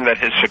everything that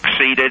has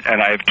succeeded,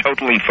 and I've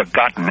totally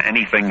forgotten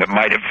anything that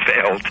might have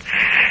failed.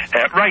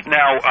 Right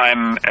now,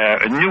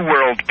 New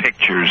World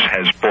Pictures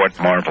has bought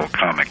Marvel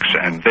Comics,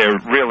 and they're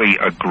really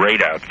a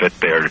great outfit.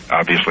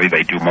 Obviously,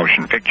 they do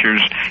motion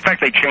pictures. In fact,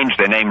 they changed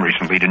their name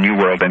recently to New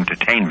World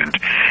Entertainment.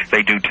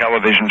 They do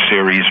television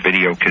series,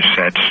 video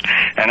cassettes,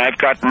 and I've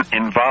gotten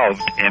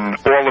involved in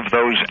all of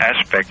those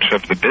aspects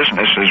of the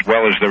business as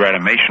well as their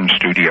animation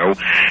studio.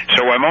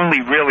 So I'm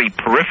only really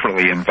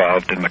peripherally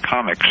involved in the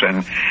comics,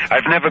 and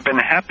I've never been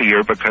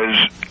happier because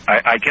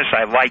I guess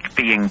I like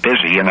being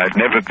busy, and I've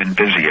never been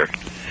busier.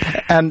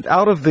 And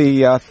out of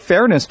the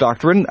fairness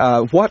doctrine,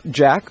 what,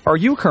 Jack, are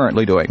you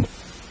currently doing?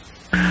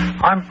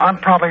 I'm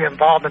probably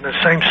involved in the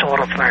same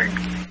sort of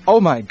thing. Oh,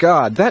 my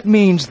God. That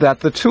means that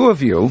the two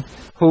of you,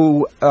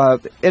 who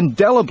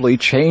indelibly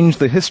changed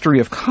the history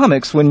of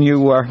comics when you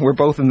were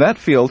both in that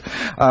field,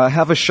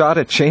 have a shot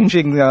at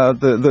changing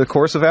the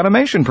course of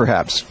animation,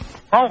 perhaps.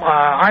 Well,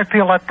 I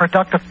feel that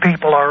productive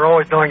people are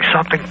always doing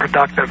something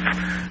productive.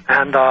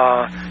 And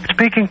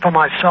speaking for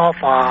myself,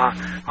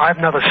 I've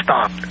never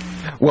stopped.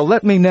 Well,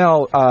 let me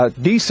now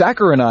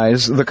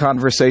desaccharinize the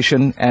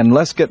conversation, and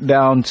let's get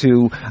down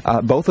to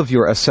both of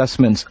your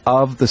assessments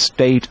of the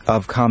state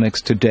of comics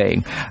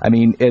today. I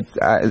mean,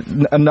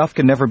 enough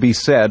can never be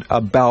said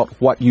about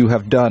what you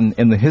have done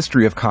in the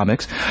history of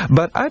comics,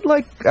 but I'd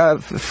like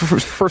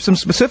for some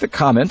specific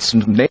comments.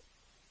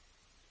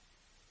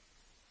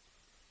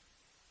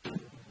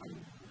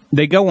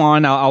 They go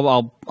on.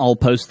 I'll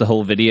post the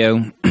whole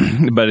video,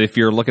 but if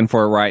you're looking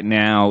for it right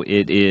now,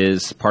 it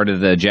is part of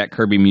the Jack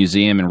Kirby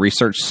Museum and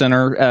Research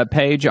Center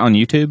page on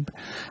YouTube.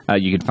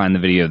 You can find the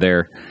video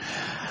there.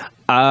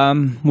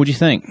 What'd you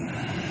think? I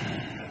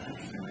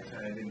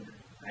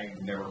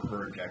never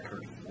heard Jack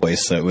Kirby's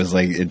voice, so it was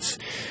like, it's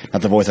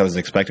not the voice I was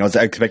expecting. I was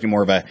expecting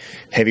more of a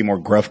heavy, more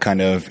gruff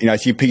kind of, I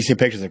see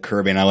pictures of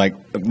Kirby, and I like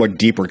a more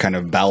deeper kind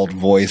of boweled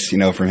voice,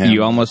 from him.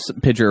 You almost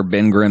picture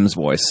Ben Grimm's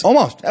voice.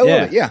 Almost. A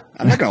little bit, yeah.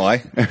 I'm not going to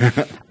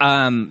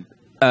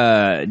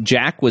lie.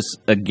 Jack was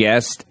a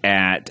guest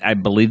at, I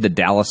believe, the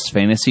Dallas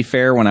Fantasy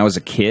Fair when I was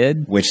a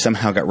kid. Which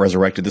somehow got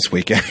resurrected this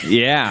weekend.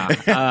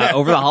 Yeah,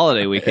 over the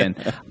holiday weekend.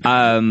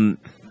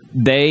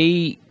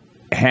 They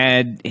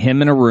had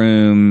him in a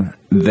room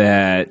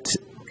that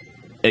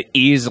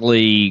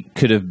easily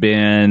could have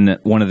been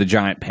one of the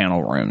giant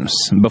panel rooms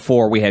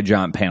before we had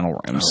giant panel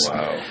rooms. Oh,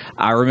 wow.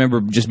 I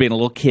remember just being a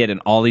little kid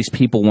and all these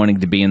people wanting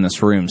to be in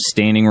this room,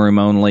 standing room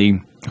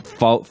only,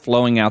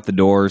 flowing out the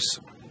doors.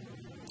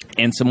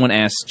 And someone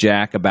asked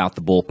Jack about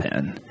the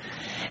bullpen.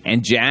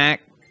 And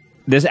Jack,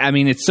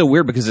 it's so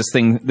weird because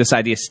this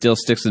idea still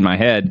sticks in my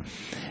head.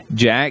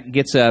 Jack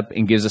gets up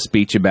and gives a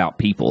speech about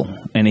people.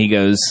 And he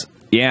goes,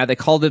 yeah, they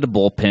called it a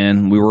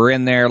bullpen. We were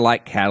in there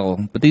like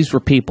cattle, but these were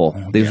people.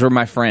 These were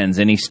my friends.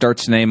 And he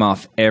starts to name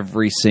off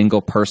every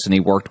single person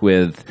he worked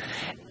with.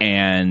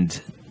 And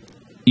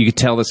you could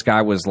tell this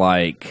guy was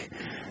like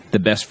the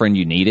best friend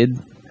you needed.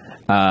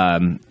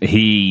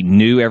 He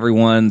knew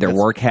everyone, their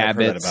work habits,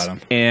 I've heard that about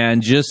him.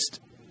 And just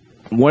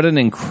what an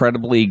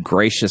incredibly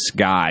gracious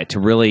guy to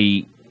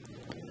really...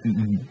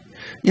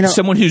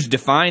 someone who's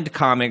defined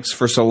comics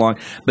for so long,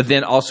 but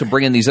then also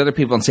bring in these other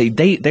people and say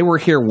they were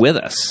here with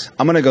us.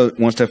 I'm going to go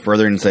one step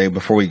further and say,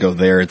 before we go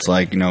there, it's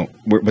like,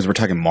 we're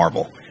talking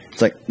Marvel.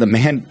 It's like the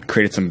man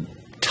created some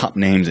top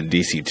names in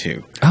DC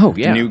too. Oh,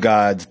 yeah. New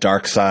Gods,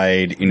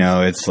 Darkseid,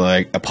 it's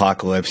like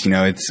Apocalypse,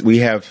 we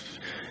have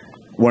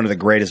one of the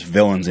greatest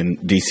villains in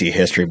DC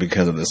history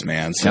because of this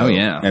man. So,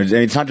 and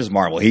it's not just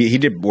Marvel. He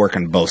did work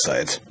on both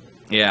sides.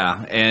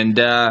 Yeah, and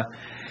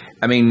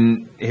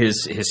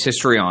his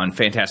history on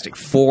Fantastic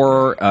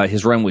Four,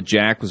 his run with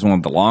Jack was one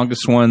of the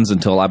longest ones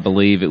until I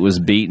believe it was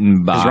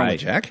beaten by... His run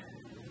with Jack?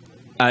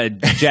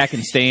 Jack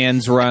and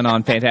Stan's run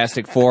on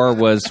Fantastic Four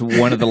was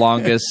one of the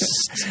longest.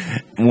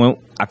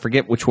 I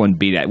forget which one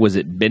beat it. Was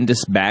it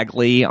Bendis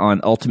Bagley on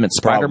Ultimate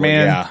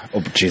Spider-Man? Yeah.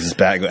 Oh, Jesus,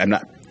 Bagley. I'm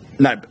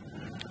not...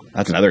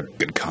 That's another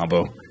good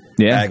combo.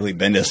 Yeah. Bagley,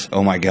 Bendis.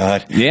 Oh, my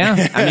God.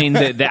 Yeah.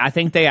 I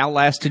think they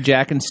outlasted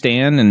Jack and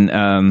Stan. And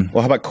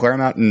well, how about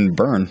Claremont and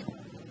Byrne?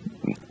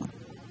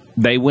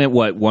 They went,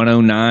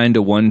 109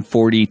 to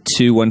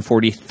 142,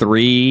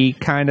 143,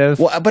 kind of?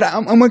 Well, but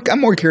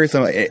I'm more curious,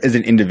 as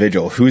an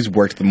individual, who's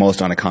worked the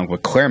most on a comic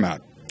book?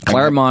 Claremont.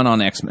 Claremont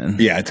on X-Men.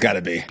 Yeah, it's got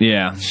to be.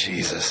 Yeah.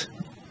 Jesus.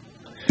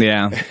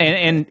 Yeah.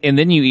 And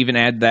then you even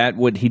add that,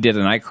 he did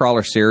a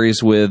Nightcrawler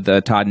series with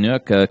Todd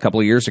Nook a couple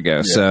of years ago.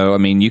 Yeah. So,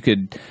 you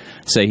could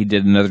say he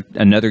did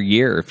another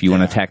year if you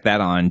want to tack that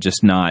on,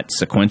 just not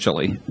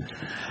sequentially.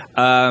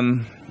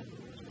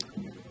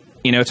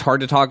 you know, it's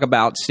hard to talk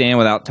about Stan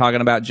without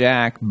talking about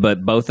Jack,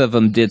 but both of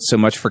them did so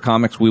much for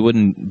comics, we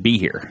wouldn't be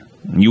here.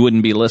 You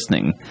wouldn't be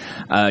listening.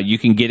 You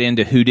can get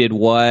into who did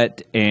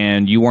what,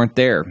 and you weren't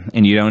there,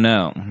 and you don't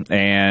know.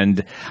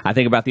 And I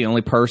think about the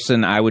only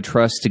person I would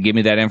trust to give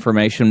me that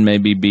information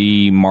maybe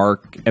be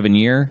Mark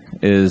Evanier,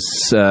 is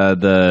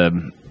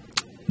the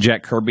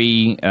Jack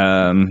Kirby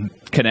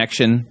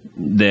connection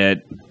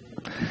that...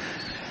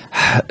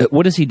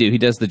 What does he do? He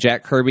does the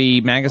Jack Kirby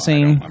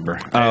magazine? I don't remember.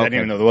 I didn't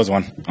even know there was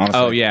one, honestly.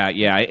 Oh, yeah.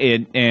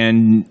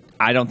 And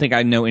I don't think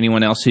I know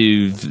anyone else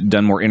who's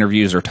done more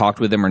interviews or talked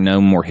with him or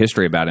know more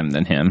history about him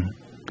than him.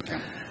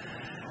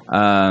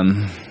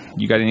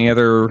 You got any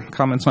other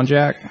comments on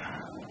Jack?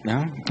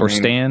 No. Or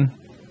Stan?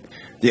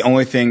 The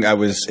only thing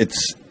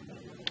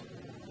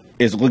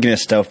is looking at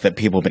stuff that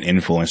people have been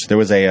influenced. There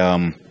was a,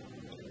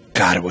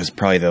 God, it was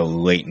probably the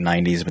late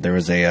 90s, but there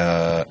was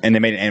a, and they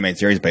made an animated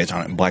series based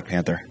on it, Black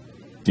Panther.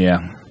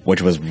 Yeah.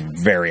 Which was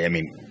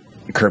very,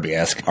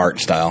 Kirby-esque art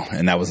style,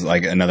 and that was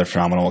like another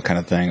phenomenal kind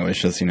of thing. It was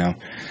just,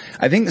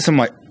 I think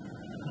somewhat,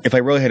 if I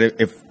really had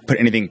to put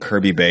anything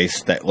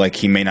Kirby-based that like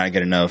he may not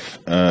get enough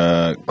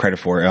credit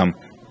for,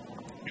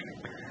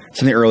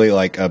 something early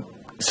like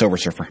Silver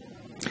Surfer.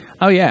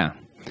 Oh, yeah.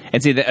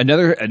 And see,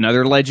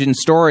 another legend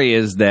story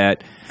is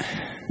that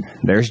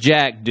there's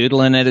Jack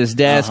doodling at his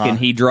desk, and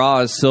he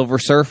draws Silver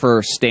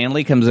Surfer.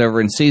 Stanley comes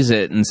over and sees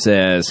it and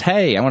says,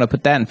 "Hey, I want to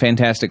put that in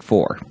Fantastic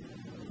Four."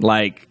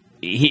 Like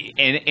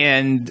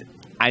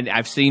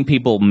I've seen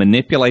people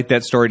manipulate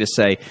that story to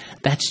say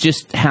that's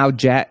just how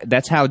Jack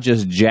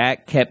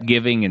kept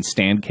giving and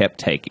Stan kept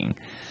taking.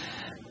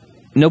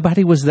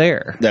 Nobody was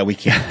there. Yeah, we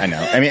can't. I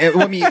know.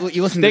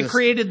 You listen. They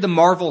created the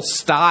Marvel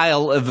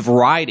style of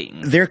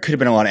writing. There could have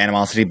been a lot of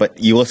animosity,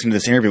 but you listen to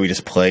this interview we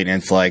just played,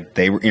 and it's like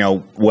they were,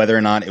 whether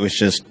or not it was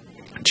just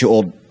two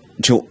old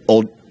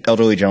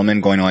elderly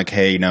gentlemen going like,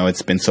 "Hey,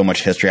 it's been so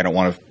much history. I don't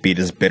want to be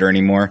this bitter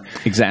anymore."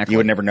 Exactly. You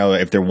would never know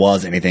if there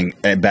was anything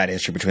bad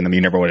history between them.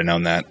 You never would have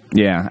known that.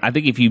 Yeah, I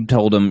think if you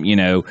told them,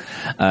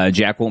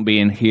 Jack won't be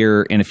in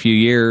here in a few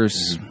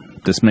years,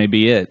 this may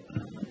be it.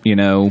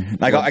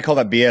 I call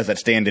that BS that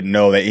Stan didn't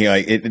know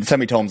that,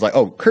 somebody told him, like,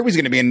 "Oh, Kirby's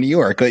going to be in New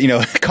York,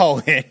 call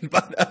in."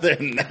 But other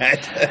than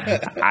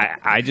that,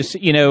 I just,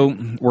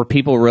 were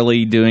people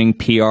really doing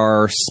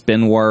PR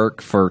spin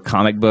work for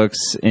comic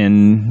books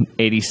in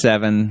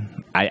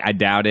 '87? I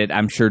doubt it.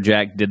 I'm sure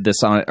Jack did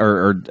this on,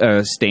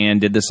 or Stan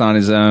did this on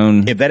his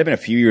own. If that had been a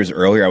few years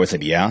earlier, I would say,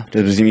 yeah.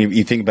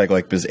 You think back,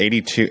 like, it was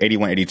 82,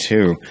 81,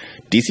 82,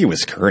 DC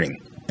was skirting.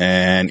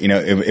 And,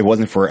 it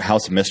wasn't for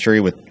House of Mystery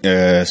with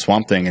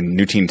Swamp Thing and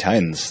New Teen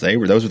Titans.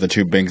 Those were the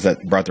two things that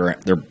brought their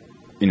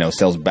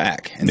sales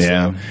back. And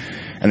yeah. So,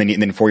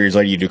 and then 4 years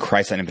later, you do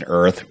Christ on Infinite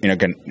Earth,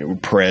 again,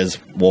 Perez,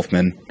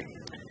 Wolfman.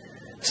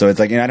 So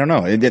it's like, I don't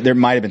know. There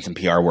might have been some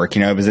PR work,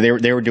 because they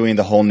were doing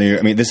the whole new.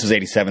 This was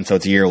 '87, so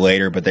it's a year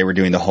later, but they were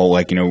doing the whole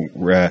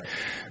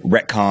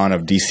retcon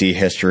of DC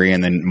history,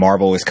 and then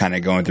Marvel was kind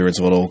of going through its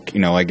little.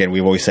 Again,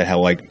 we've always said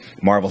how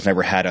Marvel's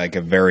never had a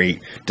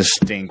very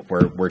distinct.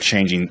 We're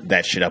changing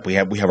that shit up. We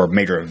have our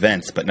major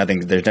events, but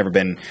nothing. There's never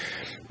been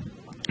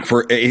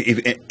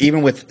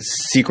even with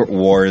Secret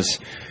Wars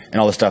and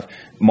all this stuff.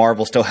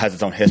 Marvel still has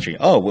its own history.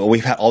 Oh well,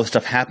 we've had all this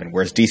stuff happen,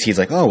 whereas DC is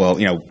like, oh well,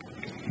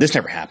 this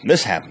never happened.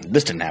 This happened.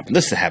 This didn't happen.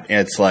 This happened.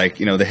 And it's like,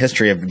 the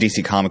history of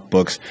DC comic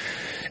books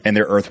and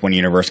their Earth One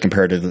universe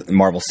compared to the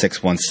Marvel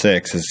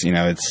 616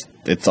 is,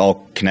 it's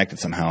all connected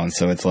somehow. And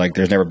so it's like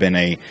there's never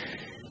been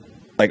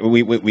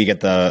we get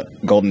the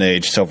Golden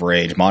Age, Silver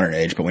Age, Modern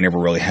Age, but we never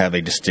really have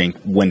a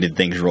distinct when did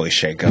things really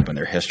shake up in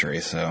their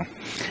history. So,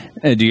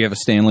 do you have a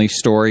Stanley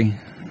story?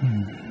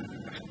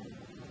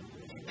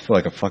 I feel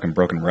like a fucking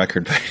broken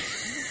record, but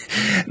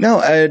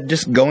no,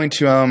 just going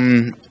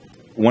to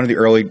one of the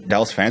early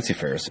Dallas Fantasy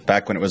Fairs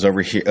back when it was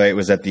over here. It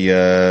was at the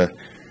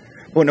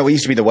it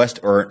used to be the West,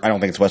 or I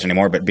don't think it's West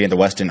anymore, but being the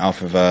Westin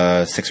off of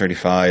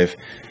 635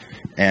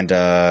 and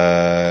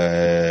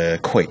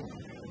Coit.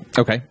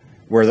 Okay,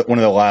 we're one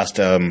of the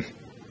last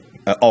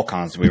all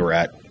cons we were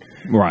at.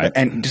 Right,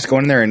 and just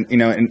going in there and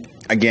and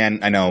again,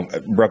 I know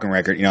broken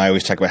record. I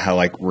always talk about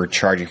how we're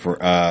charging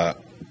for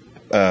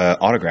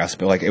autographs,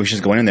 but it was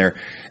just going in there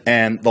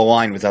and the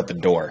line was out the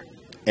door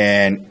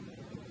and.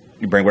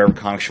 You bring whatever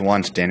comics you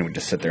want, Stan would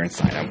just sit there and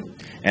sign them.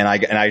 And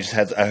I just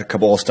had a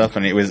couple of stuff,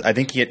 and I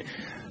think it's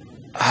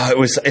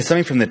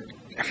something from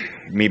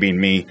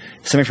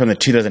something from the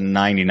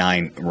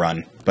 2099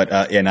 run.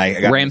 But and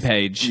I got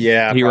Rampage.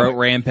 Yeah, he wrote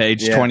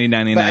Rampage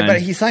 2099.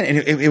 But he signed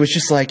it, and it was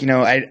just like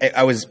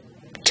I was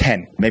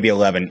 10, maybe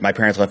 11. My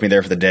parents left me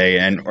there for the day,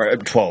 or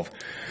 12.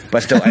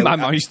 But still, my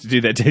mom used to do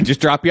that.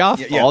 Just drop you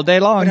off all day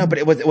long. But no, but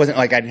it wasn't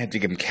like I didn't have to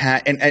give him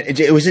cat, and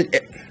it was.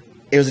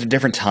 It was a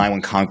different time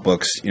when comic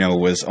books,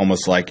 was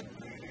almost like,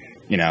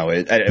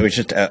 it was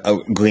just a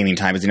gleaming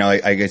time. As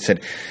like I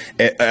said,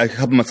 a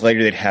couple months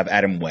later they'd have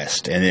Adam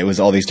West, and it was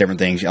all these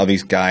different things, all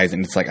these guys,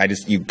 and it's like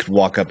you could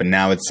walk up, and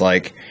now it's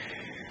like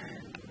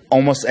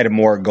almost at a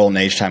more golden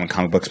age time in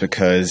comic books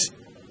because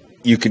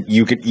you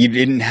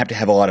didn't have to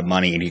have a lot of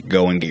money, and you could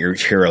go and get your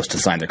heroes to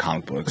sign their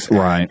comic books,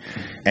 right?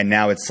 And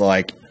now it's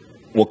like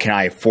well, can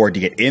I afford to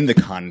get in the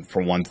con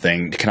for one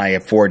thing? Can I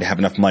afford to have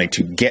enough money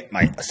to get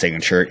my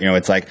signature? You know,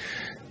 it's like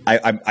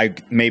I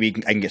maybe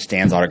I can get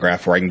Stan's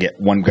autograph, or I can get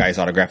one guy's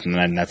autograph, and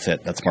then that's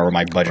it. That's where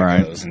my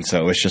budget goes. And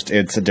so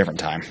it's a different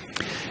time.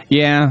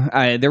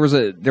 Yeah, there was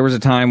a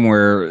time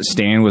where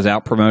Stan was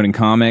out promoting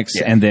comics,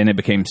 and then it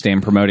became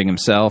Stan promoting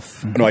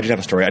himself. No, I did have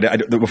a story.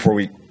 Before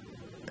we.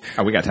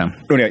 Oh, we got time.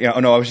 Oh yeah. Oh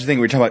no, I was just thinking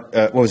we were talking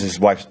about what was his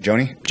wife,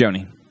 Joni?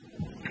 Joni.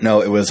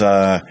 No, it was.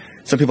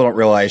 Some people don't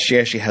realize she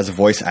actually has a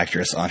voice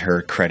actress on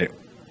her credit.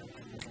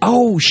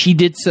 Oh, she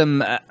did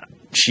some.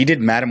 She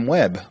did Madam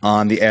Web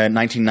on the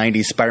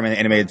 1990s Spider-Man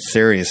animated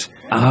series.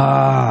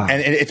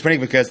 And it's funny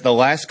because the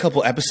last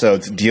couple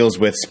episodes deals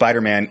with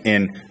Spider-Man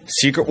in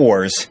Secret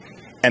Wars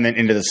and then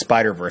into the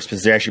Spider-Verse,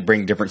 because they actually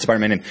bring different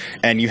Spider-Man in.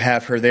 And you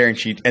have her there, and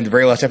she, in the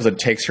very last episode,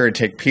 takes her to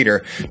take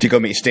Peter to go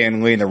meet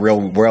Stan Lee in the real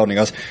world, and he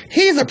goes,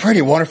 "He's a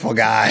pretty wonderful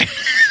guy."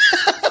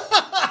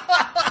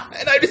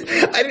 And I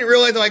didn't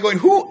realize, I'm like going,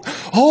 who?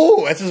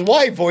 Oh, that's his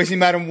wife voicing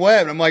Madam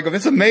Web. And I'm like, oh,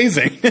 that's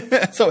amazing.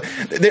 So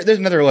there's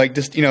another, like,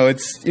 just, it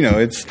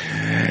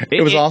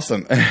was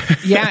awesome.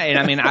 Yeah, and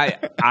I mean,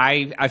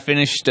 I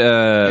finished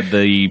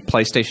the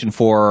PlayStation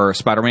 4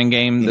 Spider-Man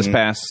game this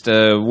past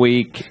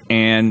week,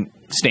 and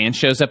Stan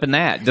shows up in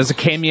that, does a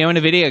cameo in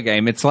a video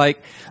game. It's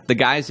like the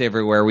guy's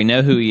everywhere. We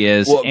know who he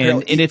is. Well,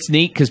 and it's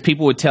neat because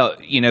people would tell,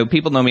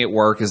 people know me at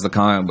work as the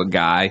comic book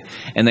guy,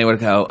 and they would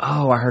go,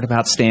 "Oh, I heard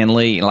about Stan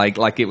Lee,"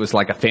 like it was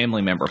like a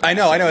family member. I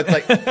know. It's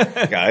like,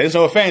 guys,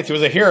 no offense, he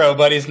was a hero,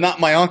 but he's not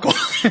my uncle.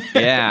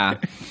 Yeah.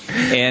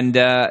 And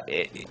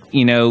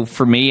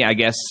for me, I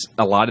guess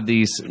a lot of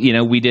these,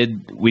 we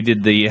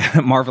did the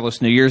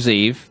Marvelous New Year's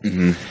Eve,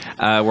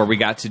 where we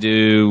got to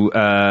do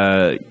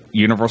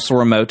Universal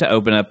Remote to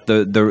open up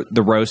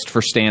the roast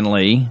for Stan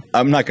Lee.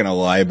 I'm not going to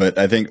lie, but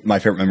I think my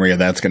favorite memory of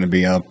that's going to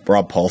be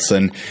Rob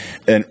Paulson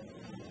and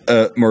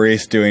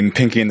Maurice doing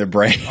Pinky and the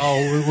Brain.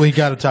 Oh, we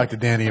got to talk to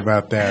Danny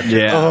about that.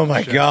 Yeah. Oh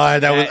my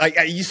God, that was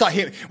you saw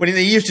him when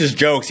he used his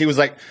jokes. He was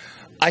like,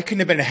 "I couldn't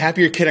have been a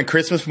happier kid on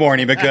Christmas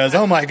morning because,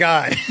 oh my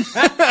God."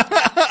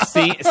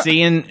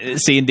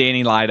 Seeing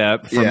Danny light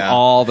up from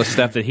all the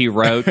stuff that he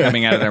wrote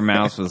coming out of their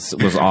mouths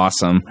was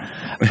awesome.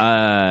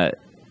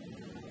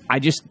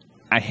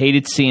 I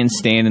hated seeing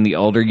Stan in the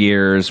older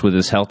years with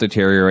his health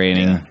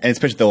deteriorating, and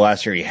especially the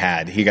last year he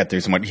had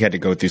to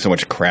go through so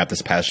much crap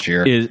this past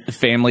year.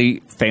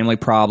 Family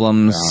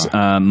problems,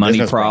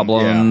 money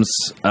problems.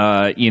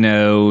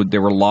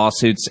 There were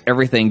lawsuits,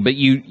 everything. But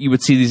you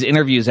would see these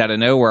interviews out of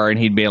nowhere, and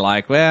he'd be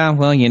like, "Well,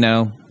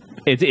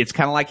 it's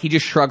kind of like he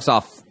just shrugs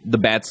off the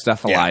bad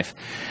stuff of life."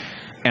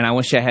 And I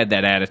wish I had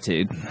that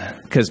attitude,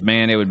 because,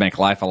 man, it would make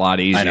life a lot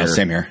easier. I know,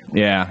 same here.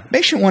 Yeah.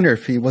 Makes you wonder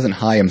if he wasn't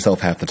high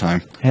himself half the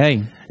time.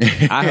 Hey,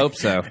 I hope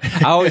so.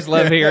 I always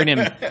love hearing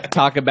him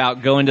talk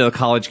about going to the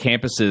college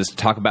campuses to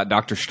talk about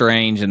Doctor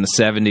Strange in the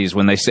 70s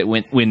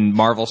when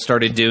Marvel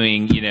started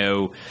doing,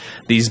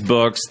 these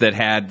books that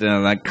had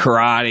like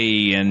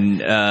karate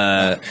and...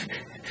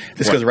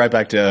 This goes right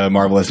back to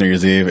Marvelous New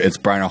Year's Eve. It's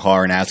Brian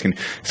O'Halloran asking,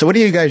 "So what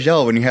do you guys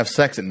yell when you have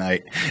sex at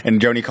night?" And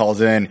Joni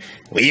calls in,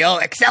 "We yell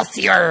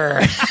Excelsior!"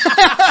 Yeah,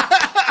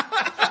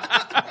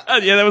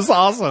 that was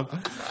awesome.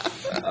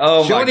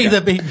 Oh,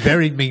 Joni being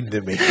very mean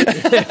to me.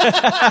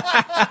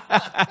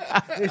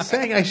 They're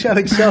saying I shout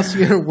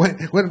Excelsior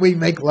when we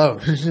make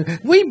love.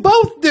 We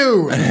both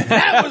do.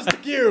 That was the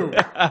cue.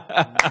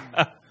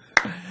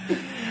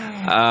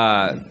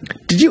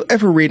 Did you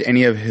ever read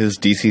any of his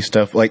DC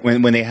stuff? Like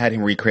when they had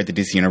him recreate the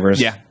DC universe?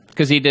 Yeah,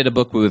 because he did a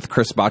book with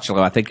Chris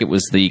Bachalo. I think it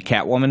was the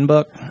Catwoman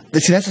book.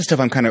 See, that's the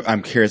stuff I'm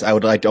curious. I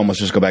would like to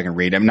almost just go back and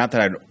read. I mean, not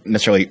that I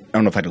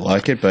don't know if I'd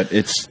like it, but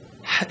it's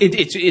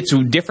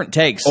different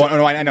takes. Oh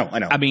no, I know.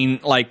 I mean,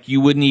 like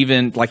you wouldn't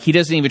even he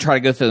doesn't even try to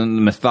go through the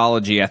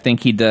mythology. I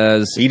think he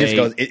does. He just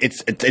goes.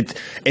 It's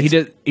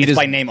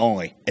by name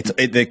only.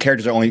 The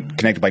characters are only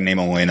connected by name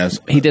only. And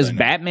he does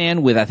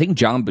Batman with I think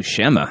John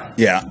Buscema.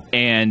 Yeah,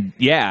 and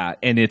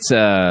it's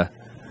a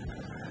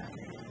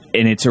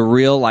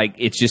real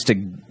it's just a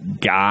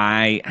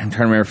guy. I'm trying to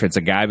remember if it's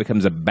a guy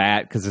becomes a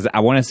bat, because I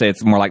want to say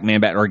it's more like Man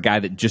Bat, or a guy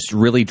that just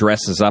really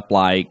dresses up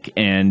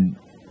and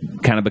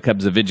kind of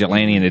becomes a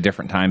vigilante in a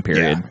different time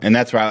period. Yeah. And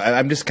that's why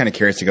I'm just kind of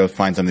curious to go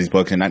find some of these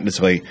books and not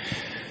necessarily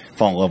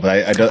fall in love.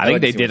 But I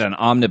think they did an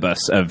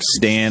omnibus of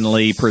Stan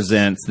Lee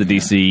Presents the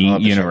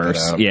DC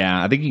Universe.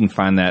 Yeah, I think you can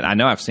find that. I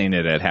know I've seen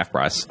it at half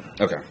price.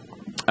 Okay.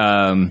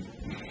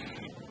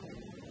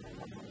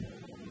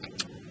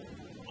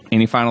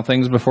 Any final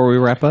things before we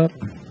wrap up?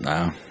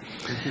 No.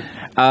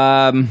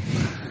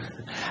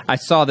 I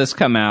saw this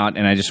come out,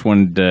 and I just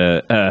wanted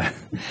to...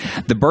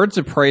 the Birds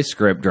of Prey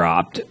script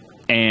dropped,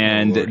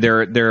 and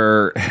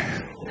they're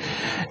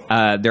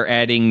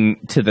adding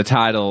to the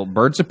title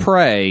Birds of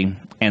Prey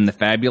and the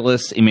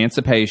Fabulous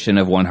Emancipation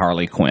of One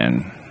Harley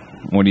Quinn.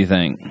 What do you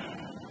think?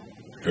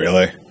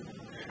 Really?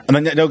 I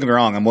mean, don't get me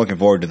wrong. I'm looking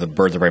forward to the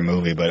Birds of Prey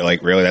movie,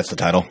 but really, that's the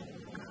title.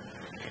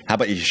 How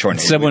about you shorten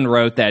it? Someone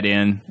wrote that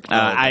in.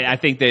 I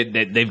think that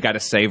they've got to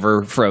save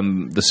her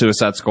from the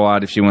Suicide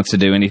Squad if she wants to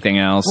do anything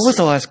else. What was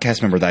the last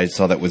cast member that I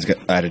saw that was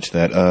added to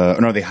that?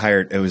 No, they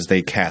hired. It was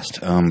they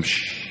cast. Then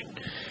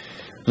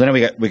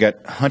we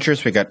got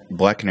Huntress, we got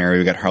Black Canary,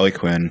 we got Harley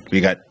Quinn, we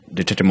got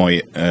Detective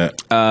Moy.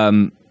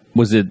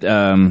 Was it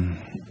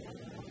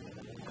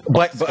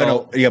Black?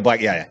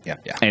 Black. Yeah.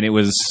 And it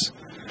was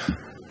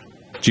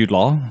Jude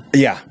Law.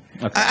 Yeah.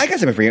 Okay. I got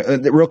something for you.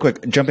 Real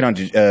quick, jumping on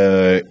to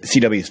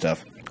CW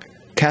stuff.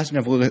 Casting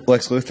of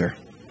Lex Luthor.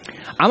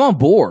 I'm on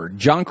board.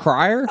 John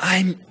Cryer.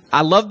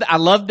 I love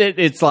that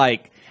it's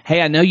like,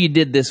 hey, I know you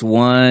did this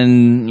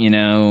one,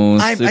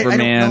 Superman. I don't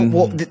know.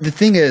 Well, the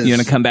thing is, you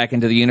want to come back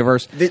into the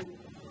universe?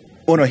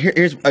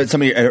 Here's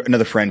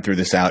another friend threw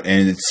this out,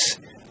 and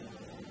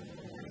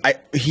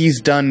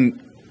he's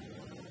done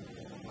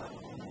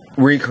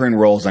recurring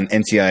roles on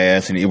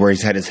NCIS, and where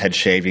he's had his head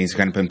shaved, and he's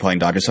kind of been playing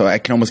Dodger. So I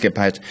can almost get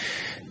by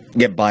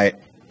it.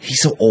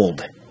 He's so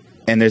old.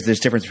 And there's this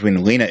difference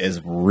between Lena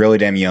is really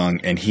damn young,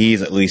 and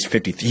he's at least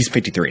 50. He's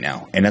 53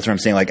 now, and that's what I'm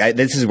saying. Like,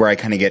 this is where I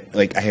kind of get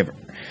I have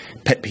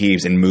pet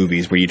peeves in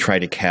movies where you try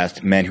to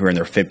cast men who are in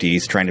their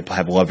 50s trying to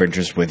have love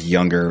interest with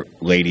younger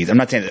ladies. I'm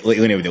not saying that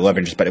Lena would be love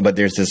interest, but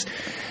there's this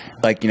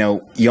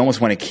you almost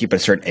want to keep a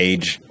certain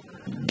age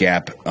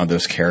gap on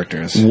those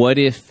characters. What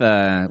if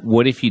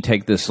you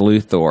take this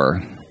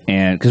Luthor?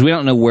 And because we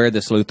don't know where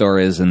this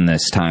Luthor is in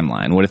this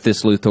timeline, what if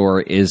this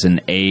Luthor is an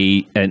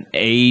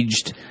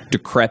aged,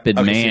 decrepit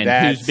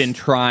man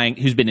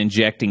who's been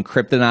injecting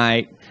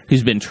kryptonite,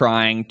 who's been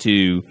trying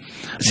to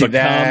become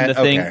the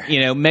thing?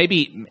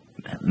 Okay.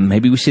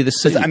 Maybe we see the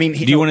suit. I mean,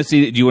 do you want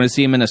to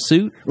see him in a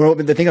suit? Well,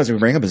 the thing I was going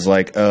to bring up is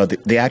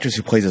the actress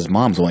who plays his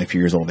mom's only a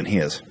few years older than he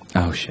is.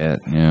 Oh shit!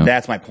 Yeah,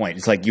 that's my point.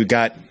 It's like you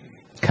got.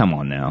 Come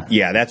on now.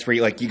 Yeah, that's where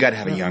you got to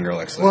have a younger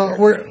Lex Luthor.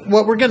 Well,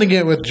 what we're going to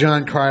get with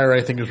John Cryer,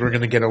 I think, is we're going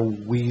to get a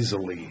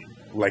Weasley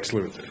Lex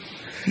Luthor.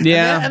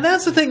 Yeah. And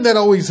that's the thing that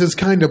always has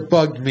kind of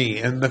bugged me,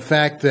 and the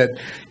fact that,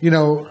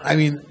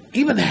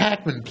 even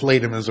Hackman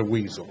played him as a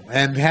weasel,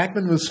 and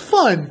Hackman was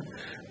fun,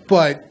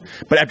 but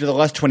after the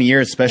last 20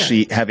 years,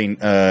 especially having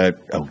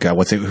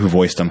who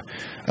voiced him?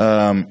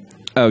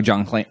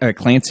 John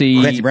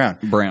Clancy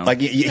Brown. Like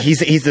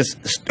he's this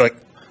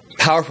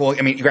powerful.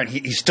 I mean,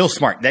 he's still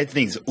smart. That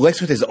thing, Lex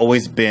Luthor has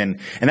always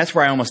been, and that's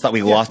where I almost thought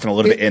we lost him a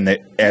little bit in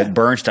the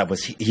Byrne stuff.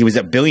 Was he was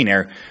a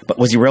billionaire, but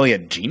was he really a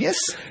genius?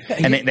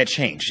 And that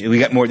changed. We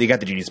got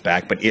the genius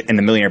back, but in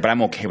the millionaire. But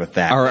I'm okay with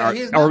that. Are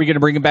we going to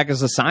bring him back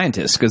as a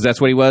scientist? Because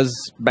that's what he was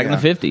back in the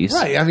 50s.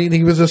 Right. I mean,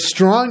 he was a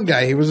strong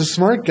guy. He was a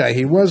smart guy.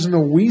 He wasn't a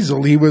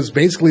weasel. He was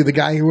basically the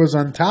guy who was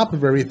on top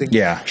of everything.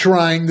 Yeah.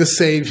 Trying to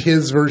save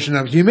his version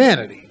of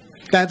humanity.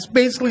 That's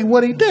basically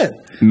what he did.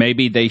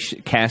 Maybe they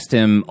cast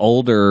him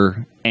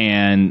older,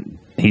 and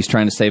he's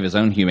trying to save his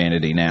own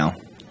humanity now.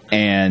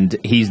 And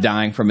he's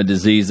dying from a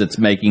disease that's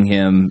making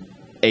him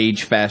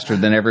age faster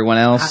than everyone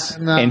else.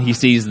 No. And he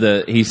sees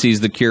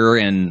the cure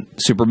in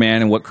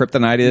Superman and what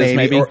kryptonite is.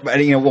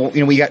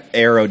 Maybe. We got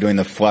Arrow doing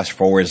the flash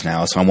forwards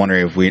now, so I'm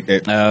wondering if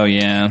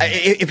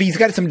if he's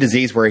got some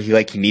disease where he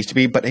needs to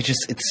be, but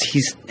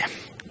he's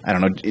I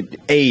don't know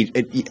age.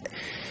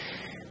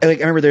 I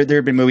remember there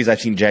have been movies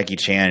I've seen Jackie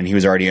Chan, and he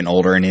was already an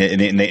older, and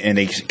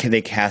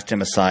they cast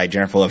him aside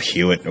Jennifer Love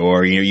Hewitt,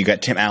 or you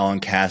got Tim Allen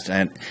cast,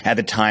 and at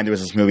the time there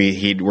was this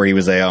movie where he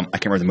was I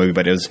can't remember the movie,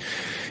 but it was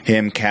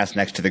him cast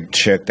next to the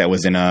chick that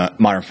was in a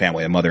Modern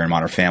Family, the mother in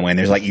Modern Family, and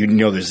there's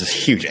there's this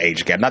huge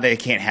age gap. Not that it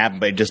can't happen,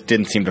 but it just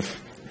didn't seem to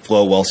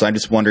flow well. So I'm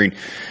just wondering,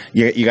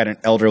 you got an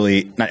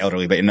not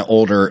elderly, but an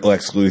older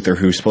Lex Luthor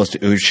who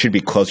should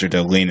be closer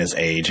to Lena's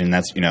age, and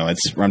that's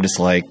I'm just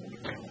like.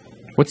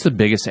 What's the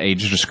biggest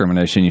age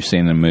discrimination you've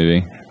seen in a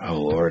movie? Oh,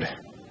 Lord.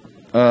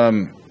 I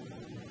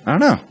don't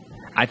know.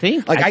 I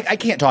think... I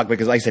can't talk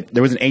because, like I said,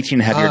 there was an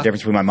 18-and-a-half-year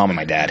difference between my mom and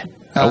my dad.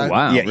 Oh,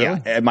 wow. Yeah,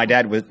 really? Yeah. My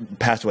dad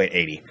passed away at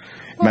 80.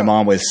 My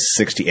mom was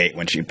 68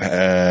 when she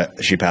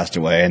passed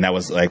away, and that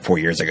was 4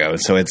 years ago.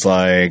 So it's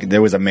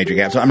there was a major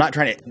gap. So I'm not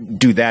trying to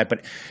do that,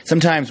 but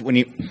sometimes when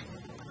you...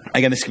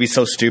 Again, this could be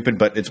so stupid,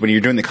 but it's when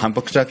you're doing the comic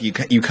book stuff, you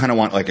kind of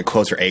want a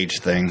closer age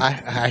thing.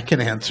 I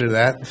can answer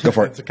that. Go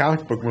for it. It's a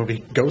comic book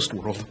movie, Ghost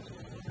World.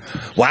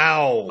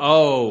 Wow.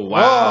 Oh,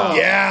 wow. Oh,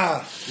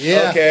 yeah.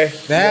 Yeah. Okay.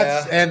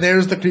 And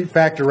there's the creep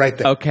factor right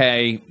there.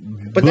 Okay.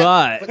 But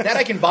that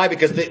I can buy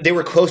because they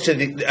were close to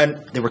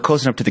they were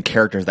close enough to the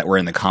characters that were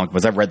in the comic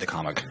because I've read the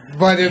comic.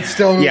 But it's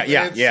still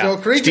still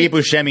creepy. Steve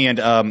Buscemi and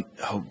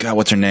oh god,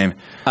 what's her name?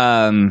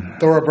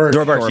 Thora Birch.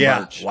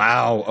 Birch.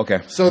 Wow. Okay.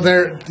 So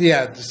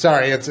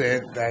sorry,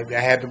 I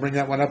had to bring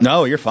that one up.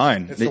 No, you're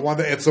fine. It's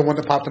the one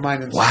that popped to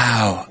mind.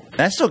 Wow,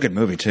 that's still a good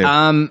movie too.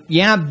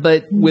 Yeah,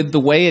 but with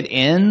the way it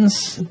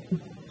ends,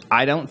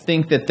 I don't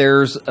think that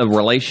there's a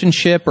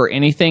relationship or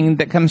anything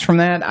that comes from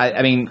that.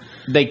 I mean,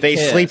 they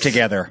sleep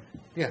together.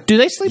 Yeah. Do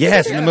they sleep together?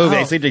 Yes, together? in the movie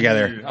they sleep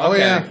together. Oh,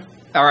 yeah.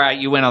 All right,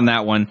 you win on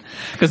that one.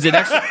 Because the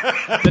next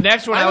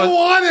one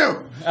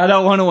I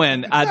don't want to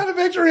win. It's not a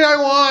victory I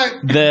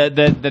want.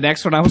 The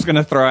next one I was going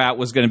to throw out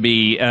was going to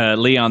be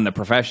Leon the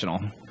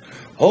Professional.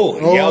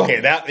 Oh,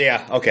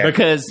 yeah, okay.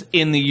 Because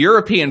in the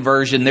European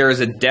version, there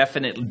is a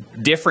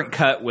definite different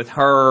cut with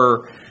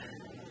her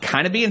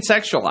kind of being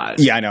sexualized.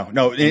 Yeah, I know.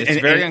 No, it's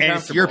very uncomfortable. And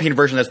it's the European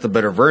version that's the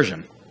better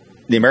version.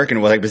 The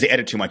American was like, because they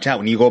edit too much out.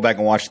 When you go back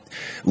and watch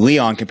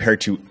Leon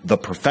compared to The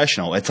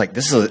Professional, it's like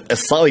this is a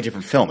slightly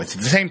different film. It's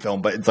the same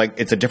film, but it's like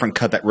it's a different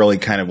cut that really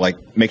kind of like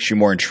makes you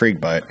more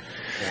intrigued by it.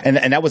 And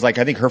that was like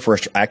I think her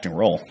first acting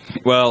role.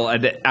 Well,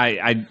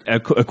 a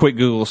quick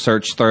Google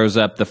search throws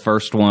up the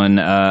first one,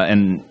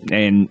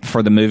 and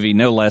for the movie,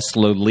 no less,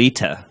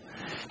 Lolita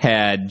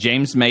had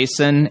James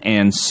Mason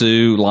and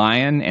Sue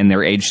Lyon, and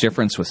their age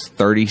difference was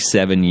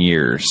 37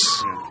 years.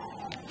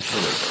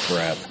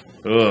 Crap.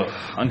 Ugh,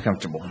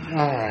 uncomfortable. All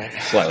right.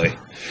 Slightly.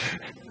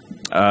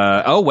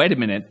 Oh, wait a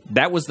minute.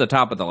 That was the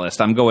top of the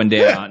list. I'm going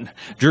down.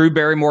 Drew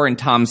Barrymore and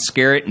Tom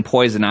Skerritt and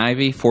Poison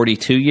Ivy,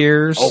 42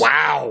 years. Oh,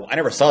 wow. I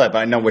never saw that, but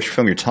I know which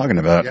film you're talking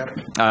about.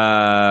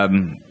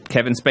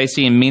 Kevin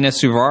Spacey and Mina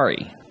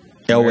Suvari.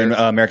 Oh, in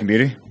American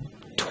Beauty?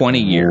 20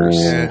 years.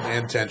 Yeah,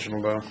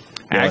 intentional, though.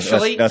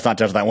 Actually, let's not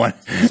judge that one.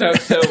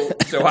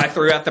 So I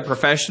threw out The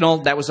Professional.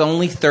 That was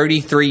only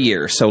 33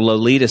 years. So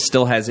Lolita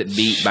still has it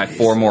beat by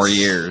 4 more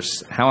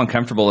years. How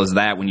uncomfortable is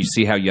that when you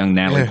see how young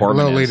Natalie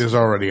Portman is? Lolita's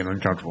already an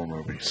uncomfortable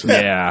movie. So.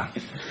 Yeah.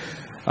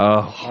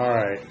 Oh. All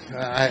right.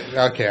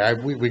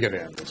 We got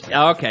to end this.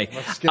 Okay.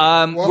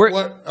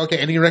 Okay.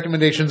 Any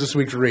recommendations this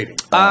week for reading?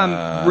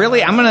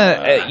 Really, I'm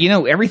gonna.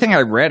 Everything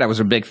I read, I was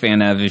a big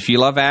fan of. If you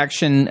love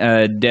action,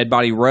 Dead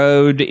Body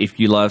Road. If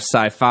you love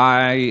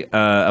sci-fi,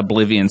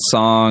 Oblivion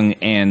Song,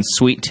 and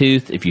Sweet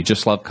Tooth. If you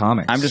just love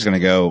comics, I'm just gonna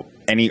go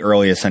any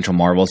early Essential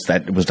Marvels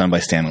that was done by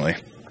Stan Lee.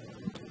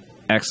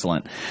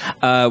 Excellent.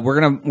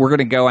 We're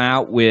gonna go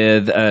out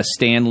with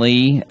Stan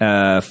Lee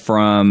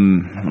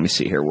from. Let me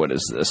see here. What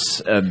is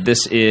this?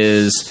 This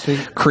is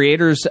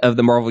creators of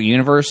the Marvel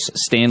Universe,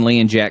 Stan Lee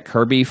and Jack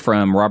Kirby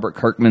from Robert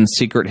Kirkman's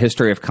Secret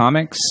History of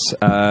Comics.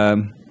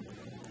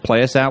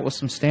 Play us out with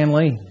some Stan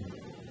Lee.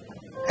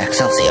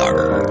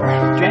 Excelsior.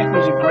 Jack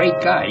was a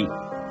great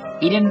guy.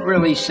 He didn't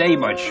really say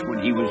much when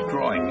he was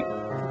drawing.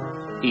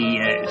 He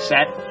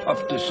sat,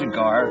 puffed a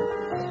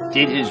cigar,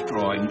 did his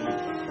drawing.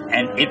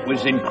 And it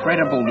was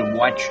incredible to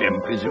watch him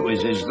because it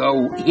was as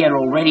though he had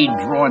already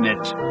drawn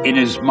it in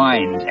his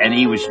mind and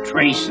he was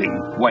tracing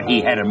what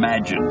he had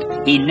imagined.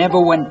 He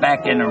never went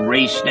back and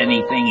erased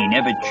anything. He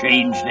never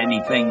changed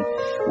anything.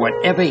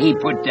 Whatever he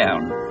put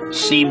down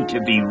seemed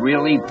to be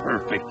really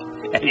perfect,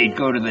 and he'd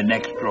go to the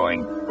next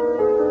drawing.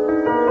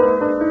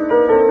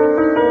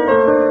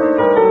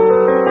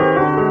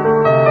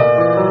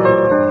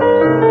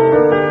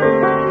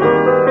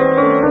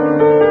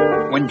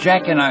 When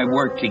Jack and I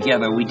worked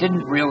together, we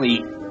didn't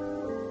really...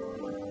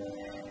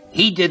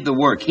 He did the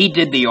work. He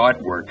did the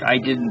artwork. I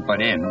didn't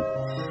butt in.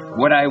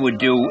 What I would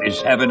do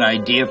is have an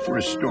idea for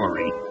a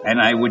story,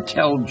 and I would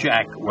tell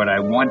Jack what I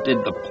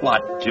wanted the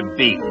plot to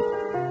be.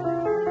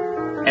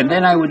 And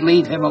then I would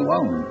leave him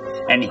alone,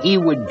 and he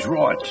would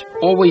draw it,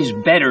 always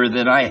better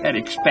than I had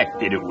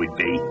expected it would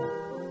be.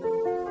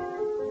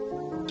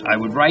 I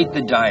would write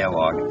the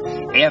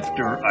dialogue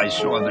after I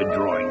saw the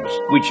drawings,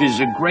 which is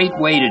a great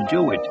way to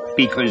do it,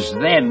 because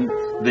then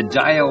the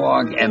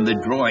dialogue and the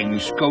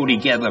drawings go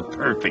together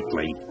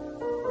perfectly.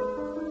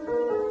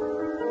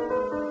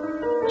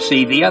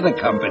 See, the other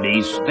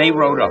companies, they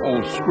wrote a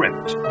whole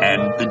script,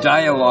 and the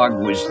dialogue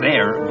was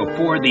there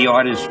before the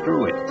artist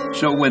drew it.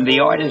 So when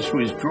the artist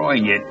was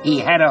drawing it, he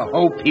had a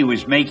hope he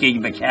was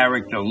making the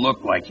character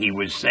look like he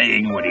was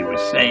saying what he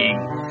was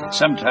saying.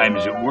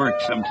 Sometimes it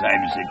worked,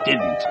 sometimes it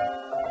didn't.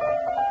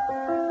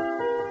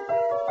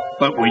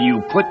 But when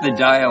you put the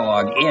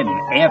dialogue in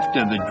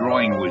after the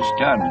drawing was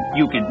done,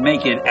 you could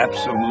make it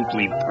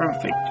absolutely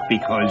perfect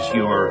because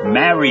you're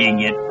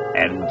marrying it,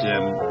 and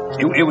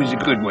it was a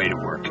good way to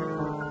work.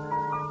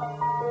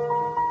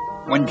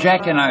 When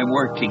Jack and I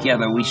worked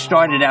together, we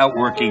started out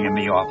working in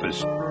the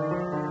office.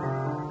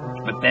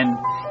 But then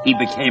he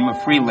became a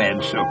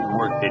freelancer who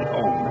worked at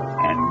home,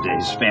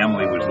 and his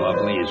family was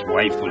lovely, his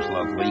wife was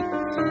lovely.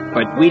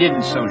 But we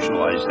didn't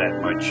socialize that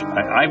much.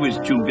 I was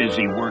too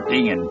busy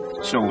working,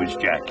 and so was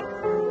Jack.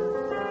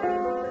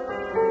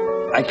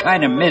 I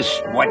kind of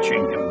miss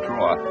watching him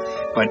draw,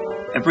 but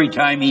every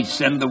time he'd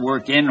send the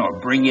work in or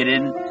bring it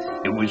in,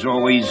 it was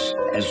always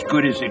as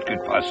good as it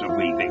could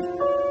possibly be.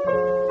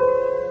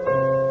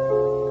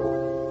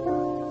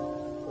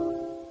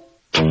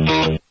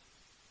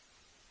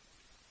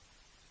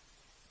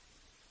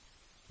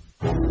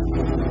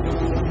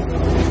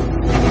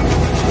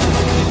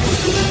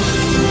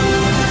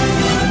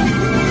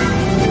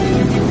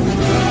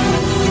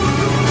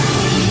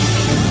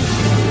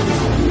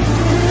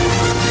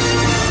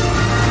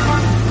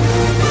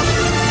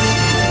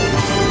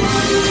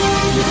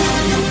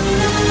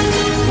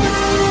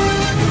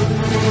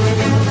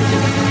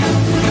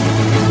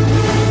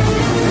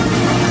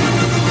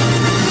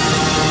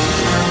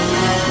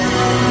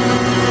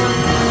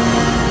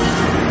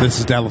 This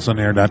is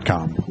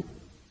DallasOnAir.com.